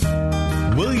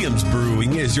 Williams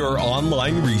Brewing is your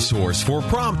online resource for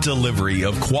prompt delivery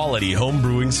of quality home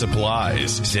brewing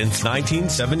supplies. Since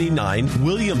 1979,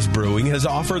 Williams Brewing has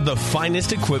offered the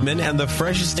finest equipment and the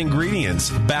freshest ingredients,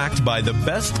 backed by the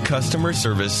best customer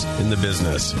service in the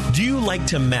business. Do you like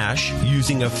to mash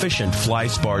using efficient fly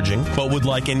sparging, but would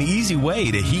like an easy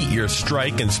way to heat your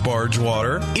strike and sparge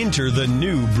water? Enter the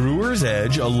new Brewer's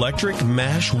Edge electric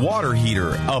mash water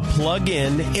heater, a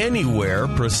plug-in, anywhere,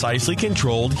 precisely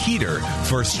controlled heater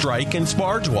for strike and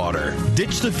sparge water.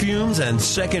 Ditch the fumes and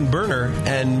second burner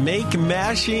and make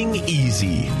mashing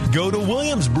easy. Go to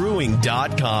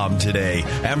williamsbrewing.com today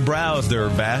and browse their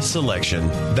vast selection.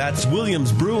 That's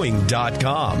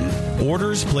williamsbrewing.com.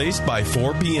 Orders placed by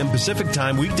 4 p.m. Pacific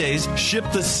Time weekdays ship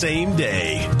the same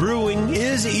day. Brewing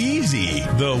is easy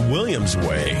the Williams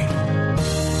way.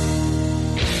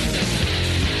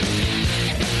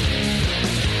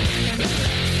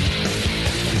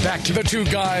 Back to the two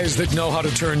guys that know how to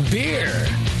turn beer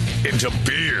into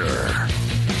beer.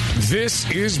 This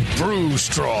is Brew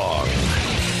Strong.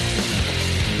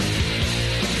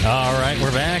 All right,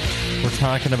 we're back. We're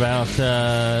talking about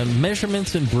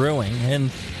measurements in brewing.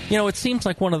 And, you know, it seems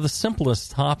like one of the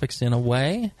simplest topics in a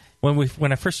way.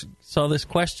 When I first saw this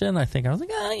question, I was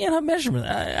like, measurement.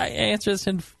 I answer this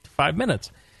in 5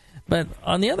 minutes. But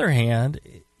on the other hand,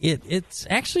 it's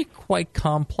actually quite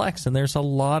complex, and there's a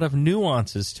lot of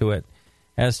nuances to it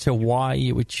as to why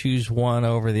you would choose one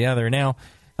over the other. Now,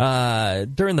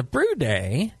 during the brew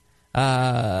day,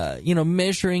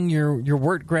 measuring your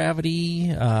wort gravity,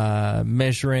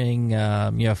 measuring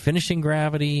finishing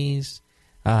gravities,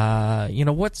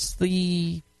 what's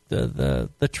the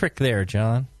trick there,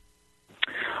 John?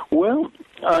 Well,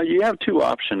 you have two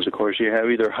options, of course. You have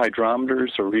either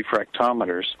hydrometers or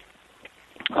refractometers.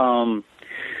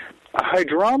 A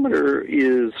hydrometer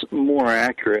is more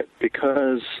accurate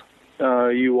because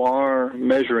you are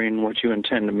measuring what you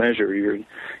intend to measure.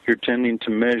 You're tending to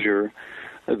measure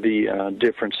the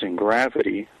difference in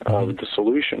gravity of the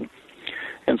solution.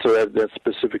 And so that's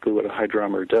specifically what a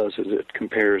hydrometer does, is it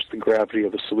compares the gravity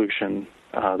of a solution,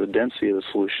 the density of the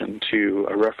solution, to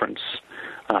a reference,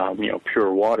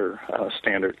 pure water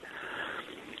standard.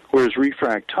 Whereas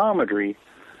refractometry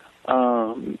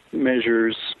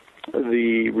measures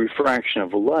the refraction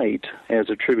of light as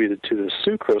attributed to the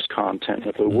sucrose content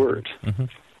of the wort. Mm-hmm.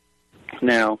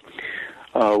 Now,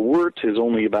 wort is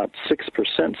only about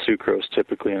 6% sucrose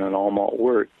typically in an all-malt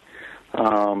wort.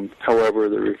 However,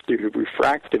 the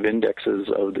refractive indexes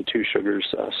of the two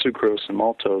sugars, sucrose and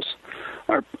maltose,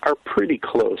 are pretty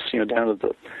close, down to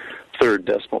the third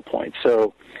decimal point.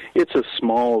 So it's a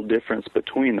small difference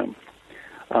between them.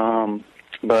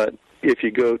 But if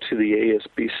you go to the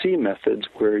ASBC methods,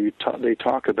 where they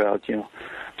talk about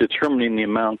determining the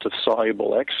amount of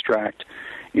soluble extract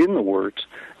in the wort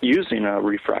using a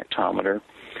refractometer,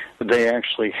 they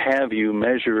actually have you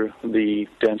measure the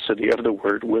density of the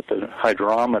wort with a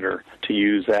hydrometer to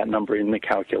use that number in the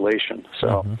calculation.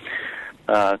 So,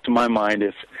 to my mind,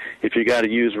 if you got to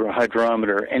use a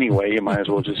hydrometer anyway, you might as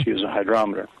well just use a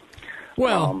hydrometer.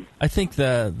 Well, I think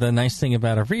the nice thing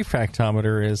about a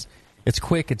refractometer is it's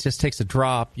quick. It just takes a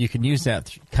drop. You can use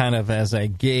that kind of as a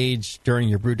gauge during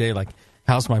your brew day, like,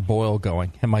 how's my boil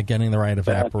going? Am I getting the right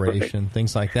evaporation? Right.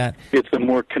 Things like that. It's a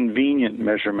more convenient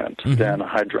measurement than a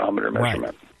hydrometer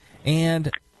measurement. Right. And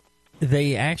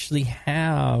they actually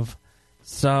have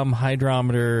some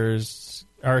hydrometers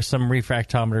or some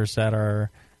refractometers that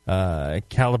are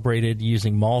calibrated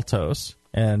using maltose,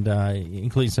 and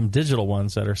including some digital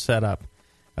ones that are set up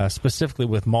specifically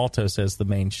with maltose as the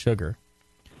main sugar.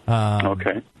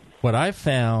 Okay. What I've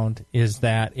found is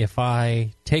that if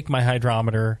I take my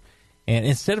hydrometer and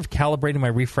instead of calibrating my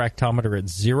refractometer at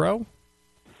 0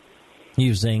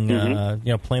 using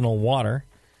plain old water,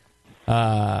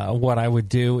 what I would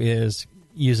do is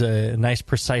use a nice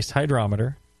precise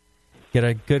hydrometer, get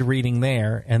a good reading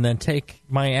there, and then take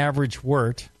my average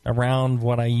wort around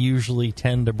what I usually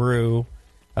tend to brew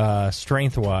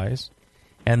strength-wise,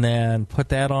 and then put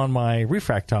that on my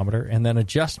refractometer, and then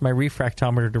adjust my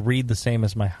refractometer to read the same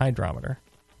as my hydrometer.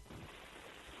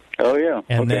 Oh, yeah.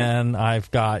 And then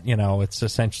I've got, it's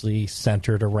essentially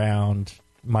centered around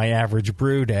my average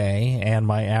brew day and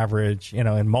my average, in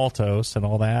maltose and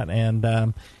all that.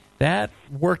 And that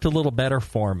worked a little better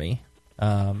for me.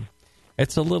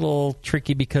 It's a little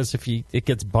tricky because if it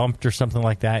gets bumped or something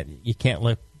like that, you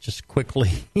can't just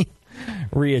quickly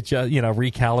readjust,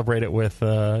 recalibrate it with,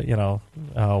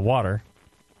 water.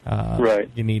 Right.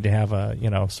 You need to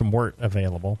have some wort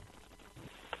available.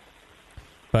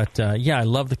 But, I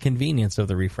love the convenience of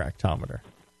the refractometer.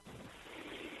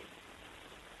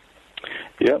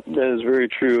 Yep, that is very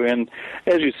true. And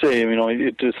as you say,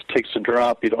 it just takes a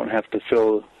drop. You don't have to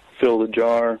fill the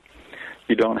jar.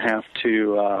 You don't have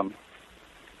to,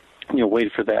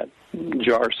 wait for that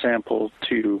jar sample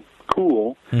to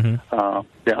cool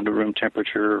down to room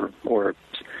temperature, or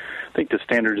I think the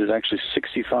standard is actually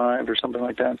 65 or something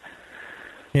like that.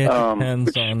 Yeah, it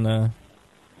depends on...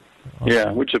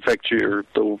 which affects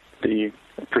the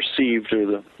perceived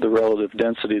or the relative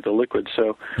density of the liquid.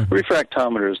 So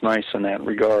refractometer is nice in that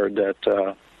regard,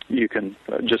 that you can,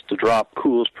 just the drop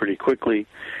cools pretty quickly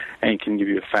and can give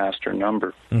you a faster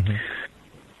number.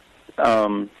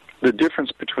 The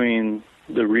difference between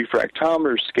the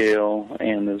refractometer scale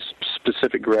and the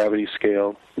specific gravity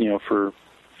scale, for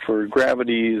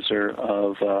gravities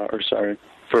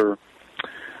for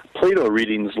Plato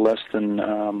readings less than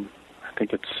I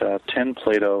think it's 10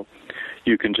 Plato,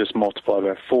 you can just multiply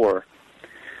by 4.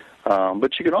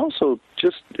 But you can also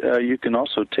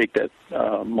take that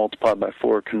multiply by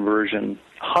 4 conversion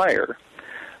higher,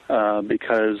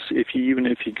 because if you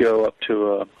go up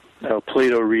to a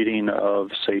Plato reading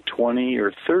of say 20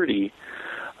 or 30,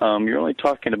 you're only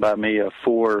talking about maybe a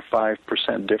 4 or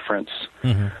 5% difference.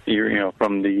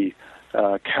 From the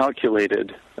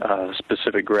calculated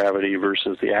specific gravity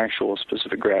versus the actual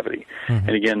specific gravity. And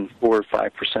again, 4 or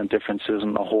 5% difference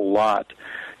isn't a whole lot,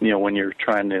 when you're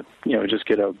trying to, just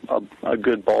get a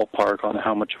good ballpark on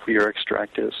how much your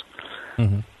extract is.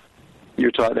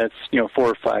 You're taught that's, 4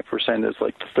 or 5% is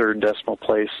like the third decimal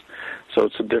place. So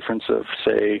it's a difference of,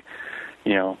 say,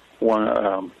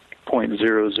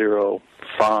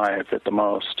 0.005 at the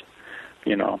most,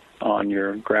 on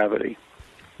your gravity.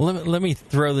 Well, let me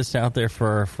throw this out there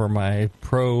for my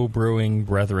pro-brewing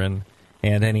brethren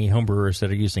and any homebrewers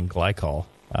that are using glycol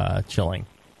chilling.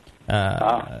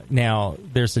 Now,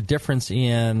 there's a difference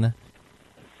in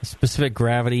specific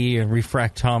gravity and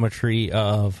refractometry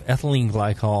of ethylene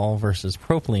glycol versus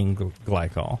propylene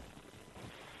glycol.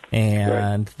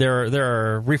 And there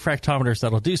are refractometers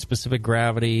that'll do specific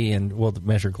gravity and will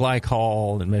measure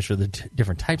glycol and measure the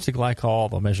different types of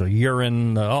glycol. They'll measure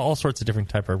urine, all sorts of different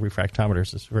type of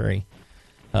refractometers. It's a very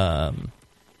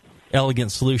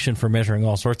elegant solution for measuring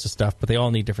all sorts of stuff, but they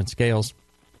all need different scales.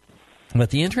 But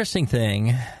the interesting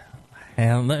thing,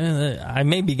 and I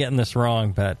may be getting this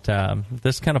wrong, but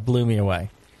this kind of blew me away.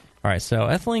 All right, so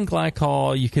ethylene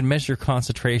glycol, you can measure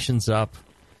concentrations up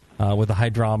with a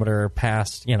hydrometer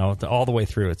past, all the way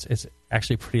through. It's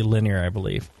actually pretty linear, I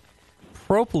believe.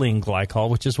 Propylene glycol,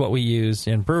 which is what we use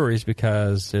in breweries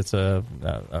because it's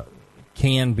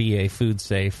can be a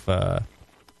food-safe type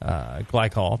of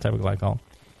glycol.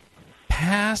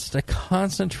 Past a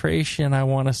concentration, I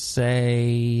want to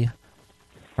say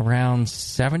around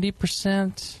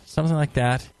 70%, something like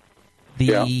that,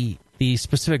 the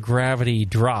specific gravity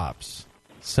drops.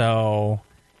 So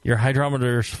your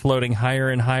hydrometer is floating higher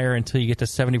and higher until you get to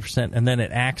 70%, and then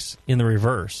it acts in the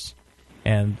reverse,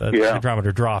 and the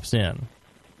hydrometer drops in.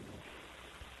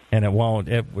 And it won't.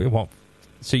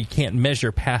 So you can't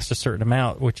measure past a certain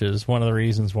amount, which is one of the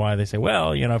reasons why they say,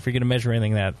 well, if you're going to measure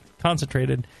anything that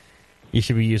concentrated, you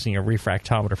should be using a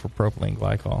refractometer for propylene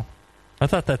glycol. I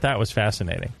thought that was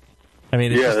fascinating. I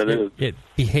mean, it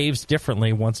behaves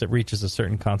differently once it reaches a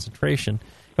certain concentration.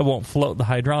 It won't float the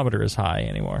hydrometer as high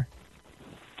anymore.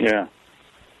 Yeah,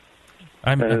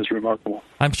 that is remarkable.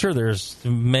 I'm sure there's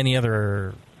many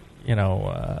other,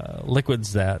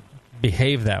 liquids that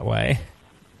behave that way.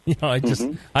 I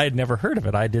had never heard of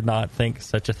it. I did not think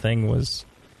such a thing was.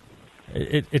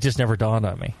 It just never dawned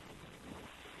on me.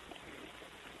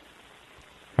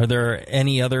 Are there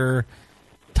any other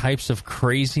types of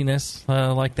craziness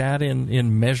like that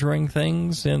in measuring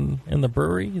things in the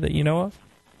brewery that you know of?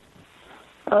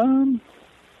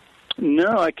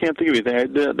 No, I can't think of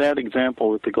anything. That example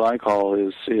with the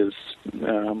glycol is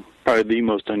probably the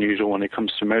most unusual when it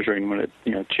comes to measuring when it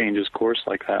changes course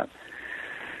like that.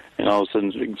 and all of a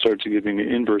sudden it starts giving an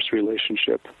inverse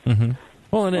relationship. Mm-hmm.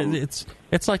 Well, and it's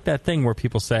like that thing where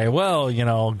people say, well,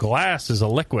 glass is a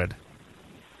liquid.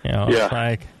 It's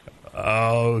like,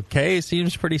 okay,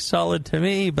 seems pretty solid to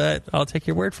me, but I'll take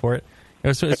your word for it.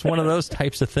 It's one of those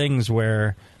types of things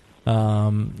where,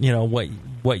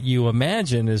 what you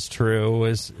imagine is true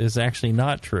is actually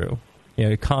not true.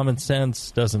 Common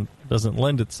sense doesn't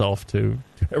lend itself to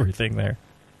everything there.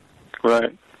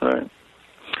 Right.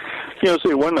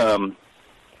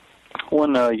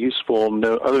 One useful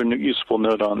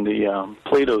note on the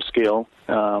Plato scale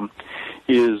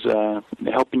is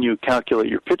helping you calculate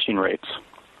your pitching rates.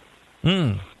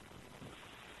 How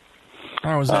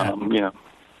was that?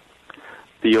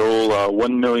 The old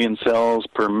 1 million cells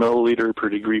per milliliter per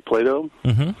degree Plato.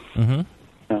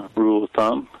 Rule of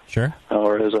thumb. Sure.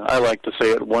 Or as I like to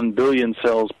say it, 1 billion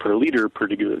cells per liter per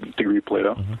degree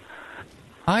Plato. Mm-hmm.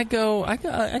 I go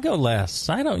less.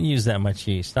 I don't use that much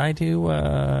yeast. I do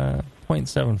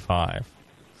 0.75.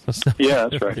 So yeah,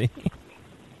 that's right.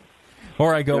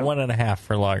 Or I go 1.5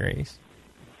 for lager yeast.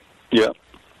 Yeah.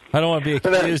 I don't want to be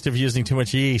accused of using too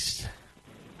much yeast.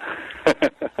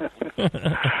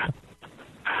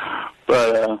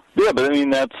 But I mean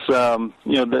that's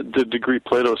the degree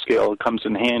Plato scale comes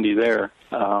in handy there,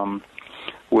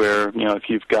 where if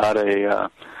you've got a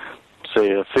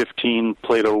 15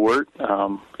 Plato wort,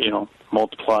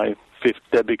 multiply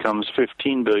that becomes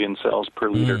 15 billion cells per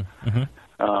liter,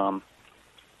 and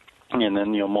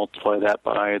then multiply that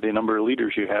by the number of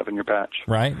liters you have in your batch.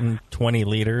 Right, and 20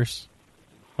 liters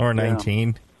or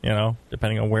 19,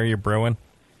 depending on where you're brewing.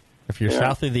 If you're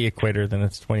south of the equator, then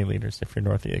it's 20 liters. If you're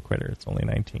north of the equator, it's only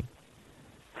 19.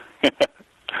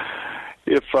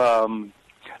 If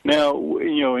now,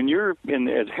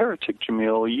 at Heretic,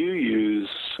 Jamil, you use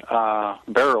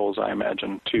barrels, I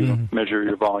imagine, to measure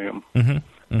your volume.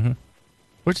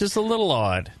 Which is a little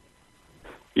odd.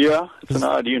 Yeah, it's an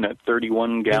odd unit,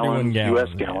 31 gallons, U.S.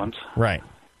 gallons. Right.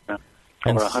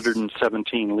 Or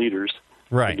 117 liters.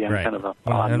 Right, Again, right. kind of an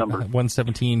odd number.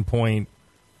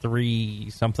 117.3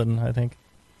 something, I think.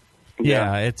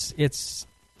 Yeah, it's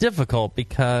difficult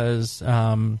because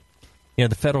the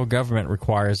federal government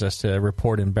requires us to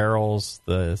report in barrels.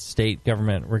 The state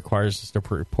government requires us to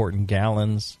report in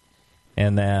gallons,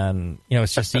 and then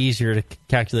it's just easier to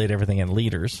calculate everything in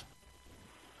liters.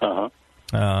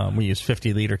 We use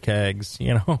 50-liter kegs.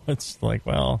 It's like,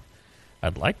 well,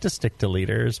 I'd like to stick to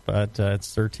liters, but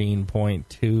it's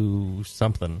 13.2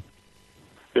 something.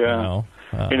 Yeah.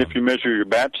 And if you measure your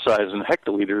batch size in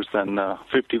hectoliters, then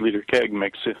 50-liter keg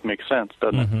makes sense,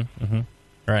 doesn't it?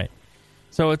 Right.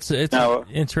 So it's now, an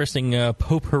interesting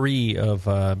potpourri of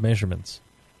measurements.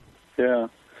 Yeah.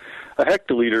 A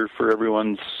hectoliter, for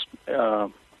everyone's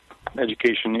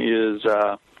education, is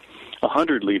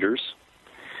 100 liters.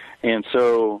 And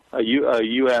so a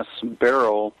U.S.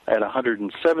 barrel at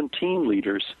 117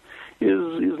 liters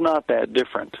is not that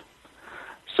different.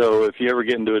 So if you ever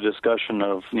get into a discussion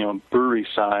of brewery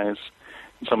size,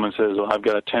 someone says, "Well, I've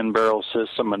got a 10-barrel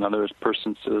system," another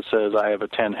person says, "I have a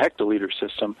 10 hectoliter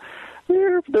system,"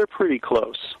 they're pretty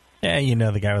close. Yeah,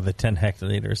 the guy with the 10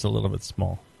 hectoliter is a little bit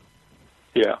small.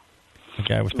 Yeah, the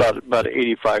guy with about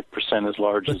 85% as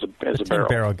large as a barrel. The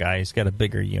 10-barrel guy, he's got a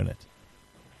bigger unit.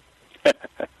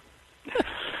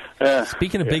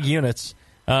 Speaking of big units.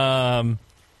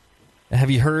 Have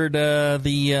you heard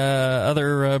the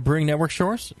other Brewing Network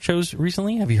shows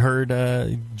recently? Have you heard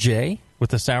Jay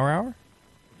with the Sour Hour?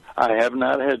 I have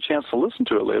not had a chance to listen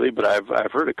to it lately, but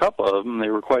I've heard a couple of them. They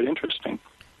were quite interesting.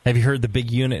 Have you heard the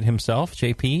big unit himself,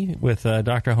 JP, with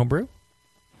Dr. Homebrew?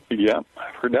 Yeah,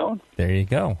 I've heard that one. There you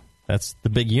go. That's the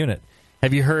big unit.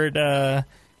 Have you heard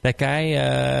that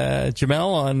guy,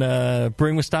 Jamel, on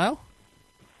Brewing with Style?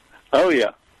 Oh,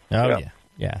 yeah.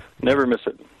 Yeah. Never miss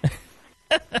it.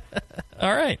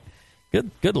 All right.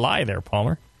 Good lie there,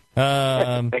 Palmer.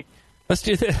 Let's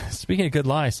do this. Speaking of good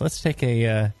lies, let's take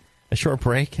a short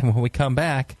break, and when we come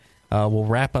back, we'll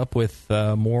wrap up with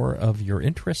more of your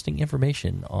interesting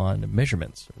information on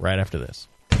measurements right after this.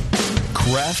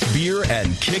 Craft beer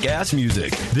and kick-ass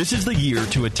music. This is the year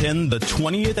to attend the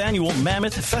 20th annual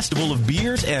Mammoth Festival of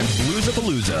Beers and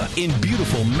Bluesapalooza in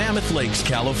beautiful Mammoth Lakes,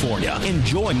 California.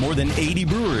 Enjoy more than 80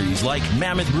 breweries like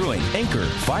Mammoth Brewing, Anchor,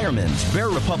 Fireman's, Bear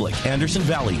Republic, Anderson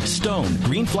Valley, Stone,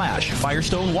 Green Flash,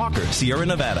 Firestone Walker, Sierra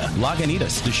Nevada,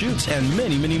 Lagunitas, Deschutes, and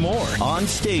many, many more. On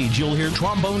stage, you'll hear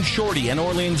Trombone Shorty and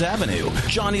Orleans Avenue,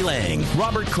 Johnny Lang,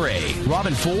 Robert Cray,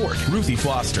 Robin Ford, Ruthie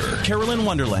Foster, Carolyn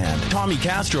Wonderland, Tommy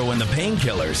Castro and the Pain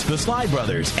Painkillers, the Sly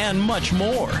Brothers, and much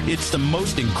more. It's the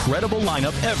most incredible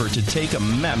lineup ever to take a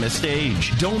Mammoth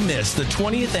stage. Don't miss the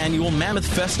 20th Annual Mammoth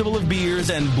Festival of Beers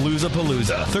and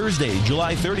Bluesapalooza, Thursday,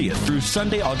 July 30th through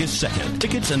Sunday, August 2nd.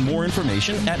 Tickets and more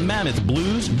information at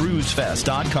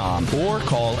MammothBluesBrewsFest.com or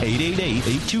call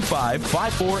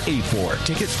 888-825-5484.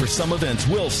 Tickets for some events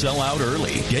will sell out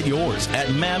early. Get yours at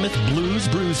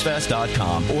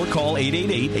MammothBluesBrewsFest.com or call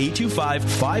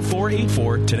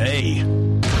 888-825-5484 today.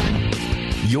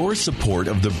 Your support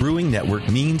of the Brewing Network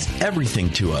means everything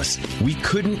to us. We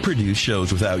couldn't produce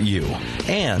shows without you.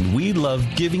 And we love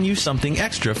giving you something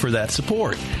extra for that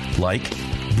support, like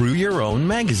Brew Your Own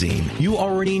magazine. You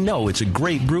already know it's a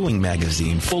great brewing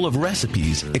magazine full of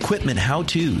recipes, equipment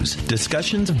how-tos,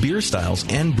 discussions of beer styles,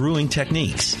 and brewing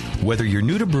techniques. Whether you're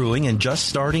new to brewing and just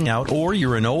starting out or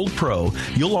you're an old pro,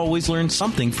 you'll always learn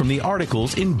something from the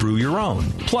articles in Brew Your Own.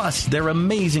 Plus, there are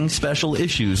amazing special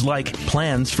issues like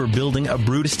plans for building a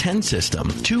Brutus 10 system,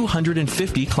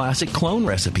 250 classic clone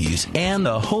recipes, and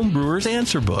the Homebrewer's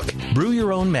Answer Book. Brew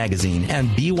Your Own magazine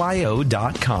and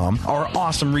BYO.com are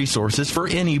awesome resources for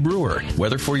any brewer,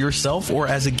 whether for yourself or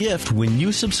as a gift. When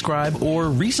you subscribe or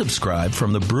resubscribe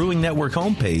from the Brewing Network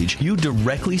homepage, you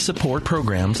directly support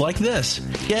programs like this.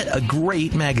 Get a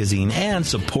great magazine and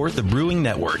support the Brewing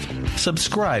Network.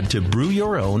 Subscribe to Brew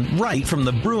Your Own right from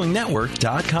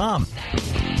thebrewingnetwork.com.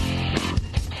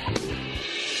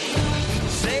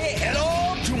 Say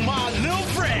hello to my little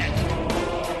friend.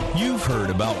 You've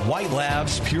heard about White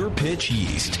Labs Pure Pitch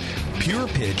yeast. Pure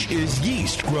Pitch is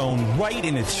yeast grown right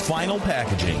in its final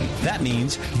packaging. That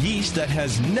means yeast that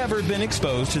has never been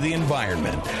exposed to the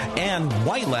environment. And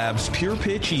White Labs Pure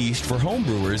Pitch yeast for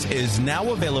homebrewers is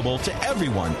now available to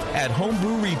everyone at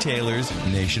homebrew retailers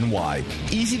nationwide.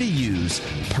 Easy to use,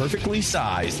 perfectly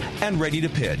sized, and ready to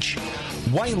pitch.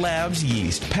 White Labs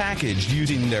yeast, packaged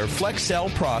using their Flex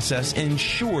Cell process,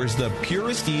 ensures the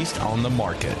purest yeast on the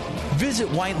market. Visit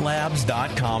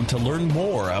whitelabs.com to learn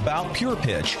more about Pure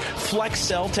Pitch, Flex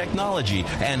Cell technology,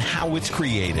 and how it's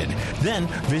created. Then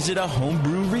visit a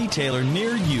homebrew retailer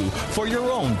near you for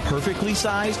your own perfectly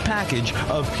sized package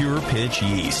of Pure Pitch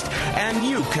yeast. And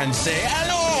you can say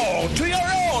hello to your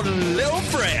own little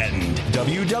friend.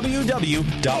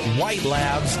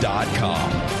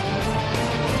 www.whitelabs.com.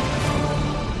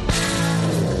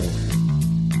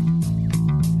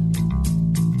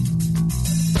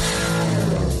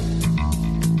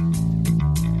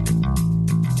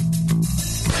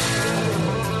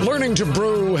 Learning to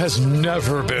brew has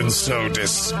never been so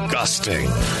disgusting.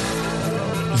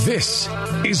 This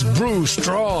is Brew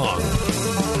Strong.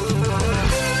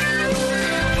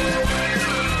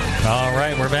 All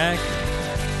right, we're back.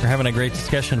 We're having a great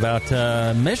discussion about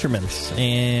measurements,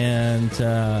 and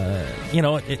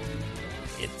it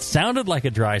sounded like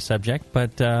a dry subject,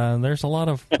 but there's a lot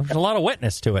of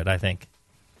wetness to it. I think.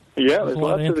 Yeah, there's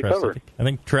lots to cover. I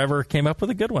think Trevor came up with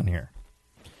a good one here.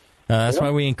 That's why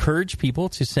we encourage people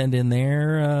to send in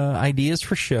their ideas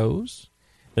for shows.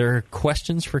 There are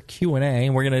questions for Q&A,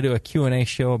 and we're going to do a Q&A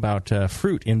show about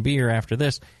fruit in beer after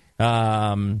this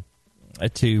to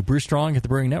brewstrong at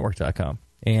thebrewingnetwork.com.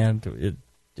 And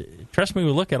trust me,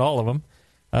 we look at all of them.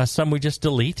 Some we just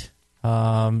delete.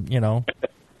 Naked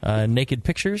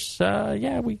pictures,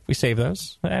 we save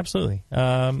those. Absolutely.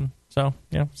 So,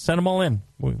 send them all in.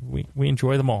 We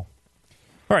enjoy them all.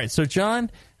 All right, so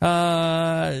John,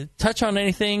 touch on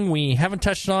anything we haven't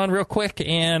touched on real quick,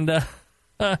 and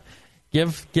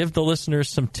give the listeners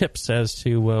some tips as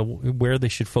to where they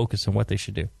should focus and what they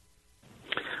should do.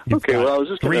 Okay, well, I was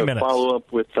just going to follow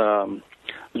up with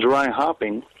dry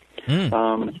hopping. You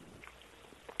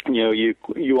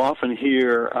often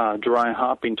hear dry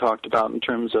hopping talked about in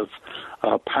terms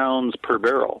of pounds per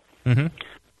barrel. Mm-hmm.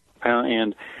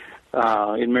 And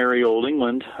in merry old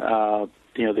England,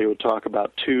 they would talk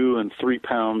about 2 and 3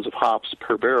 pounds of hops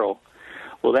per barrel.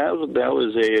 Well, that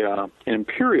was an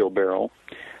imperial barrel,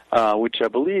 which I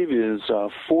believe is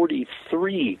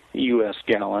 43 U.S.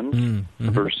 gallons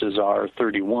versus our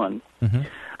 31. Mm-hmm.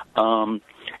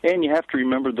 And you have to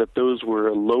remember that those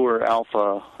were lower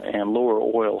alpha and lower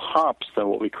oil hops than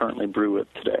what we currently brew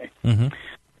with today. Mm-hmm.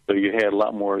 So you had a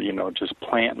lot more, just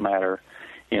plant matter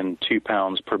in 2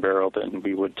 pounds per barrel than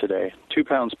we would today. 2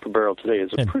 pounds per barrel today is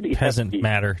a pretty peasant hefty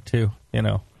matter too.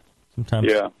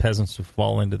 Sometimes peasants would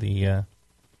fall into the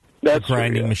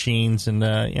grinding machines, and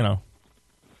so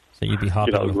you'd be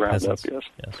hopping with peasants. Up, yes.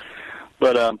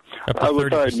 But I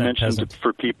thought I'd mention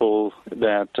for people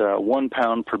that 1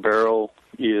 pound per barrel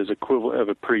is equivalent of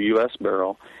a per U.S.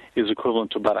 barrel is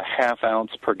equivalent to about a half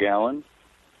ounce per gallon,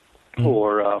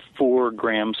 or 4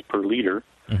 grams per liter.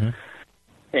 Mm-hmm.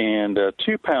 And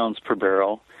 2 pounds per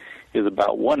barrel is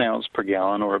about 1 ounce per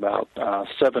gallon, or about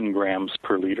 7 grams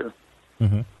per liter.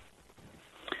 Mm-hmm.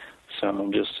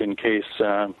 So just in case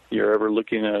you're ever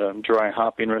looking at a dry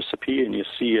hopping recipe and you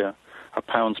see a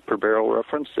pounds per barrel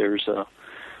reference, there's a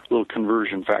little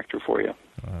conversion factor for you.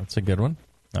 That's a good one.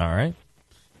 All right.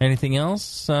 Anything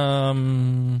else?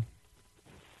 Anything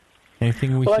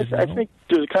we should know? I think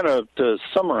to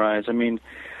summarize, I mean,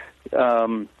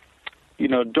 don't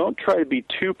try to be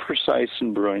too precise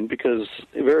in brewing, because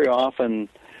very often,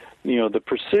 the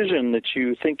precision that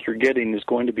you think you're getting is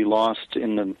going to be lost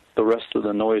in the rest of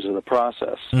the noise of the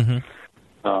process. Mm-hmm.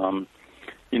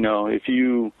 If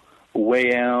you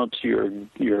weigh out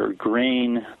your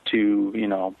grain to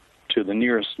the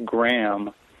nearest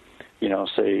gram,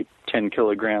 say 10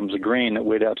 kilograms of grain that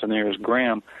weighed out to the nearest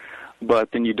gram,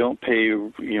 but then you don't pay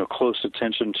close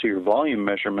attention to your volume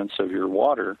measurements of your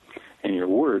water and your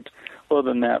wort, well,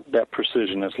 then that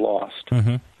precision is lost.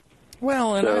 Mm-hmm.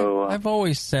 Well, and I've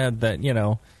always said that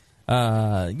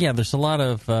there's a lot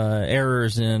of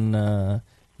errors in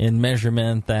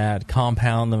measurement that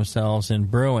compound themselves in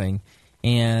brewing,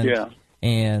 and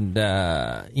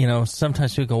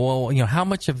sometimes we go, well, how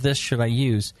much of this should I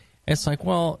use? It's like,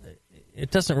 well, it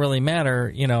doesn't really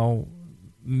matter.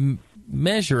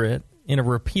 Measure it in a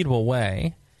repeatable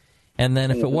way, and then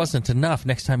if it wasn't enough,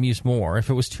 next time use more. If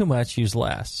it was too much, use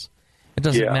less. It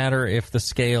doesn't matter if the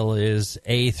scale is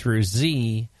A through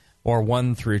Z or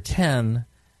 1 through 10.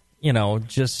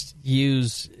 Just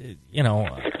use,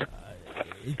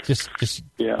 just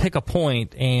pick a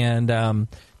point. And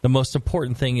the most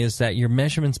important thing is that your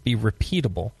measurements be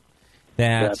repeatable.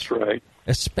 That's right.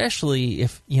 Especially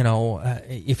if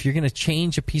if you're going to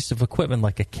change a piece of equipment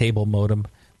like a cable modem,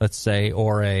 let's say,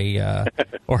 or a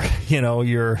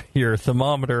your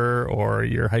thermometer or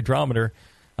your hydrometer.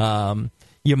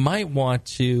 You might want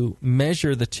to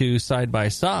measure the two side by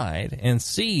side and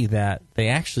see that they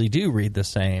actually do read the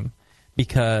same,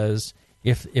 because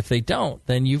if they don't,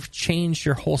 then you've changed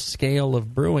your whole scale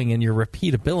of brewing and your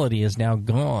repeatability is now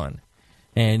gone.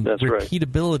 And that's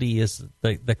repeatability is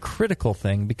the critical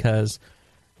thing, because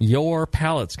your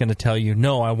palate's going to tell you,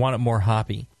 no, I want it more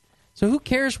hoppy. So who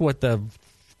cares what the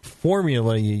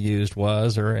formula you used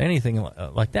was or anything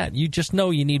like that? You just know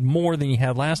you need more than you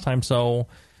had last time, so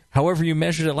however you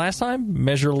measured it last time,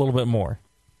 measure a little bit more,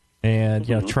 and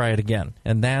try it again.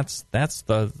 And that's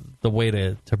the way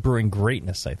to brewing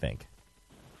greatness, I think.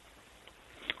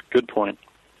 Good point.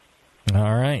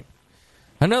 All right,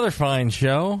 another fine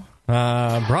show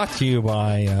brought to you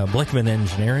by Blickman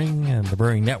Engineering and the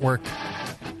Brewing Network,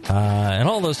 and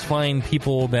all those fine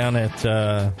people down at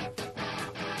the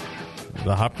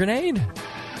Hop Grenade.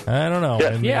 I don't know.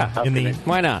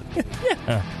 Why not?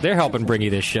 Yeah. They're helping bring you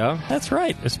this show. That's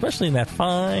right, especially in that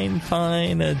fine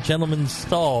gentleman's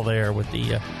stall there with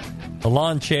the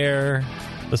lawn chair,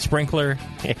 the sprinkler.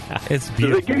 Yeah. It's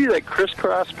beautiful. Do they give you that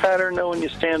crisscross pattern, though, when you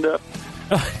stand up?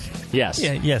 Yes.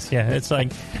 Yeah. It's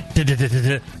like...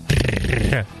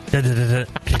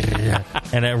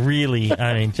 and it really,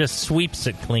 just sweeps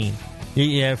it clean.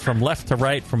 Yeah, from left to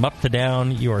right, from up to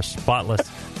down, you are spotless.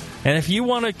 And if you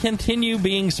want to continue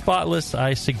being spotless,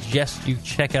 I suggest you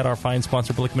check out our fine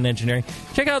sponsor, Blickman Engineering.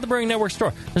 Check out the Brewing Network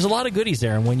store. There's a lot of goodies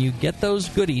there, and when you get those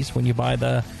goodies, when you buy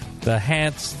the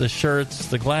hats, the shirts,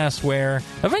 the glassware,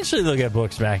 eventually they'll get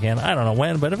books back in. I don't know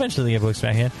when, but eventually they'll get books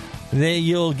back in.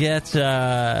 You'll get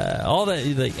all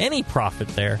any profit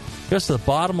there goes to the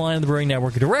bottom line of the Brewing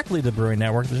Network, directly to the Brewing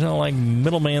Network. There's no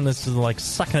middleman that's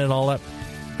sucking it all up.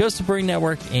 Goes to the Brewing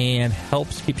Network and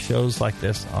helps keep shows like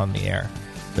this on the air.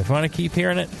 So if you want to keep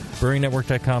hearing it,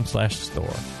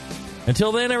 brewingnetwork.com/store.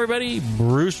 Until then, everybody,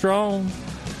 brew strong.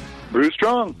 Brew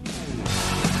strong.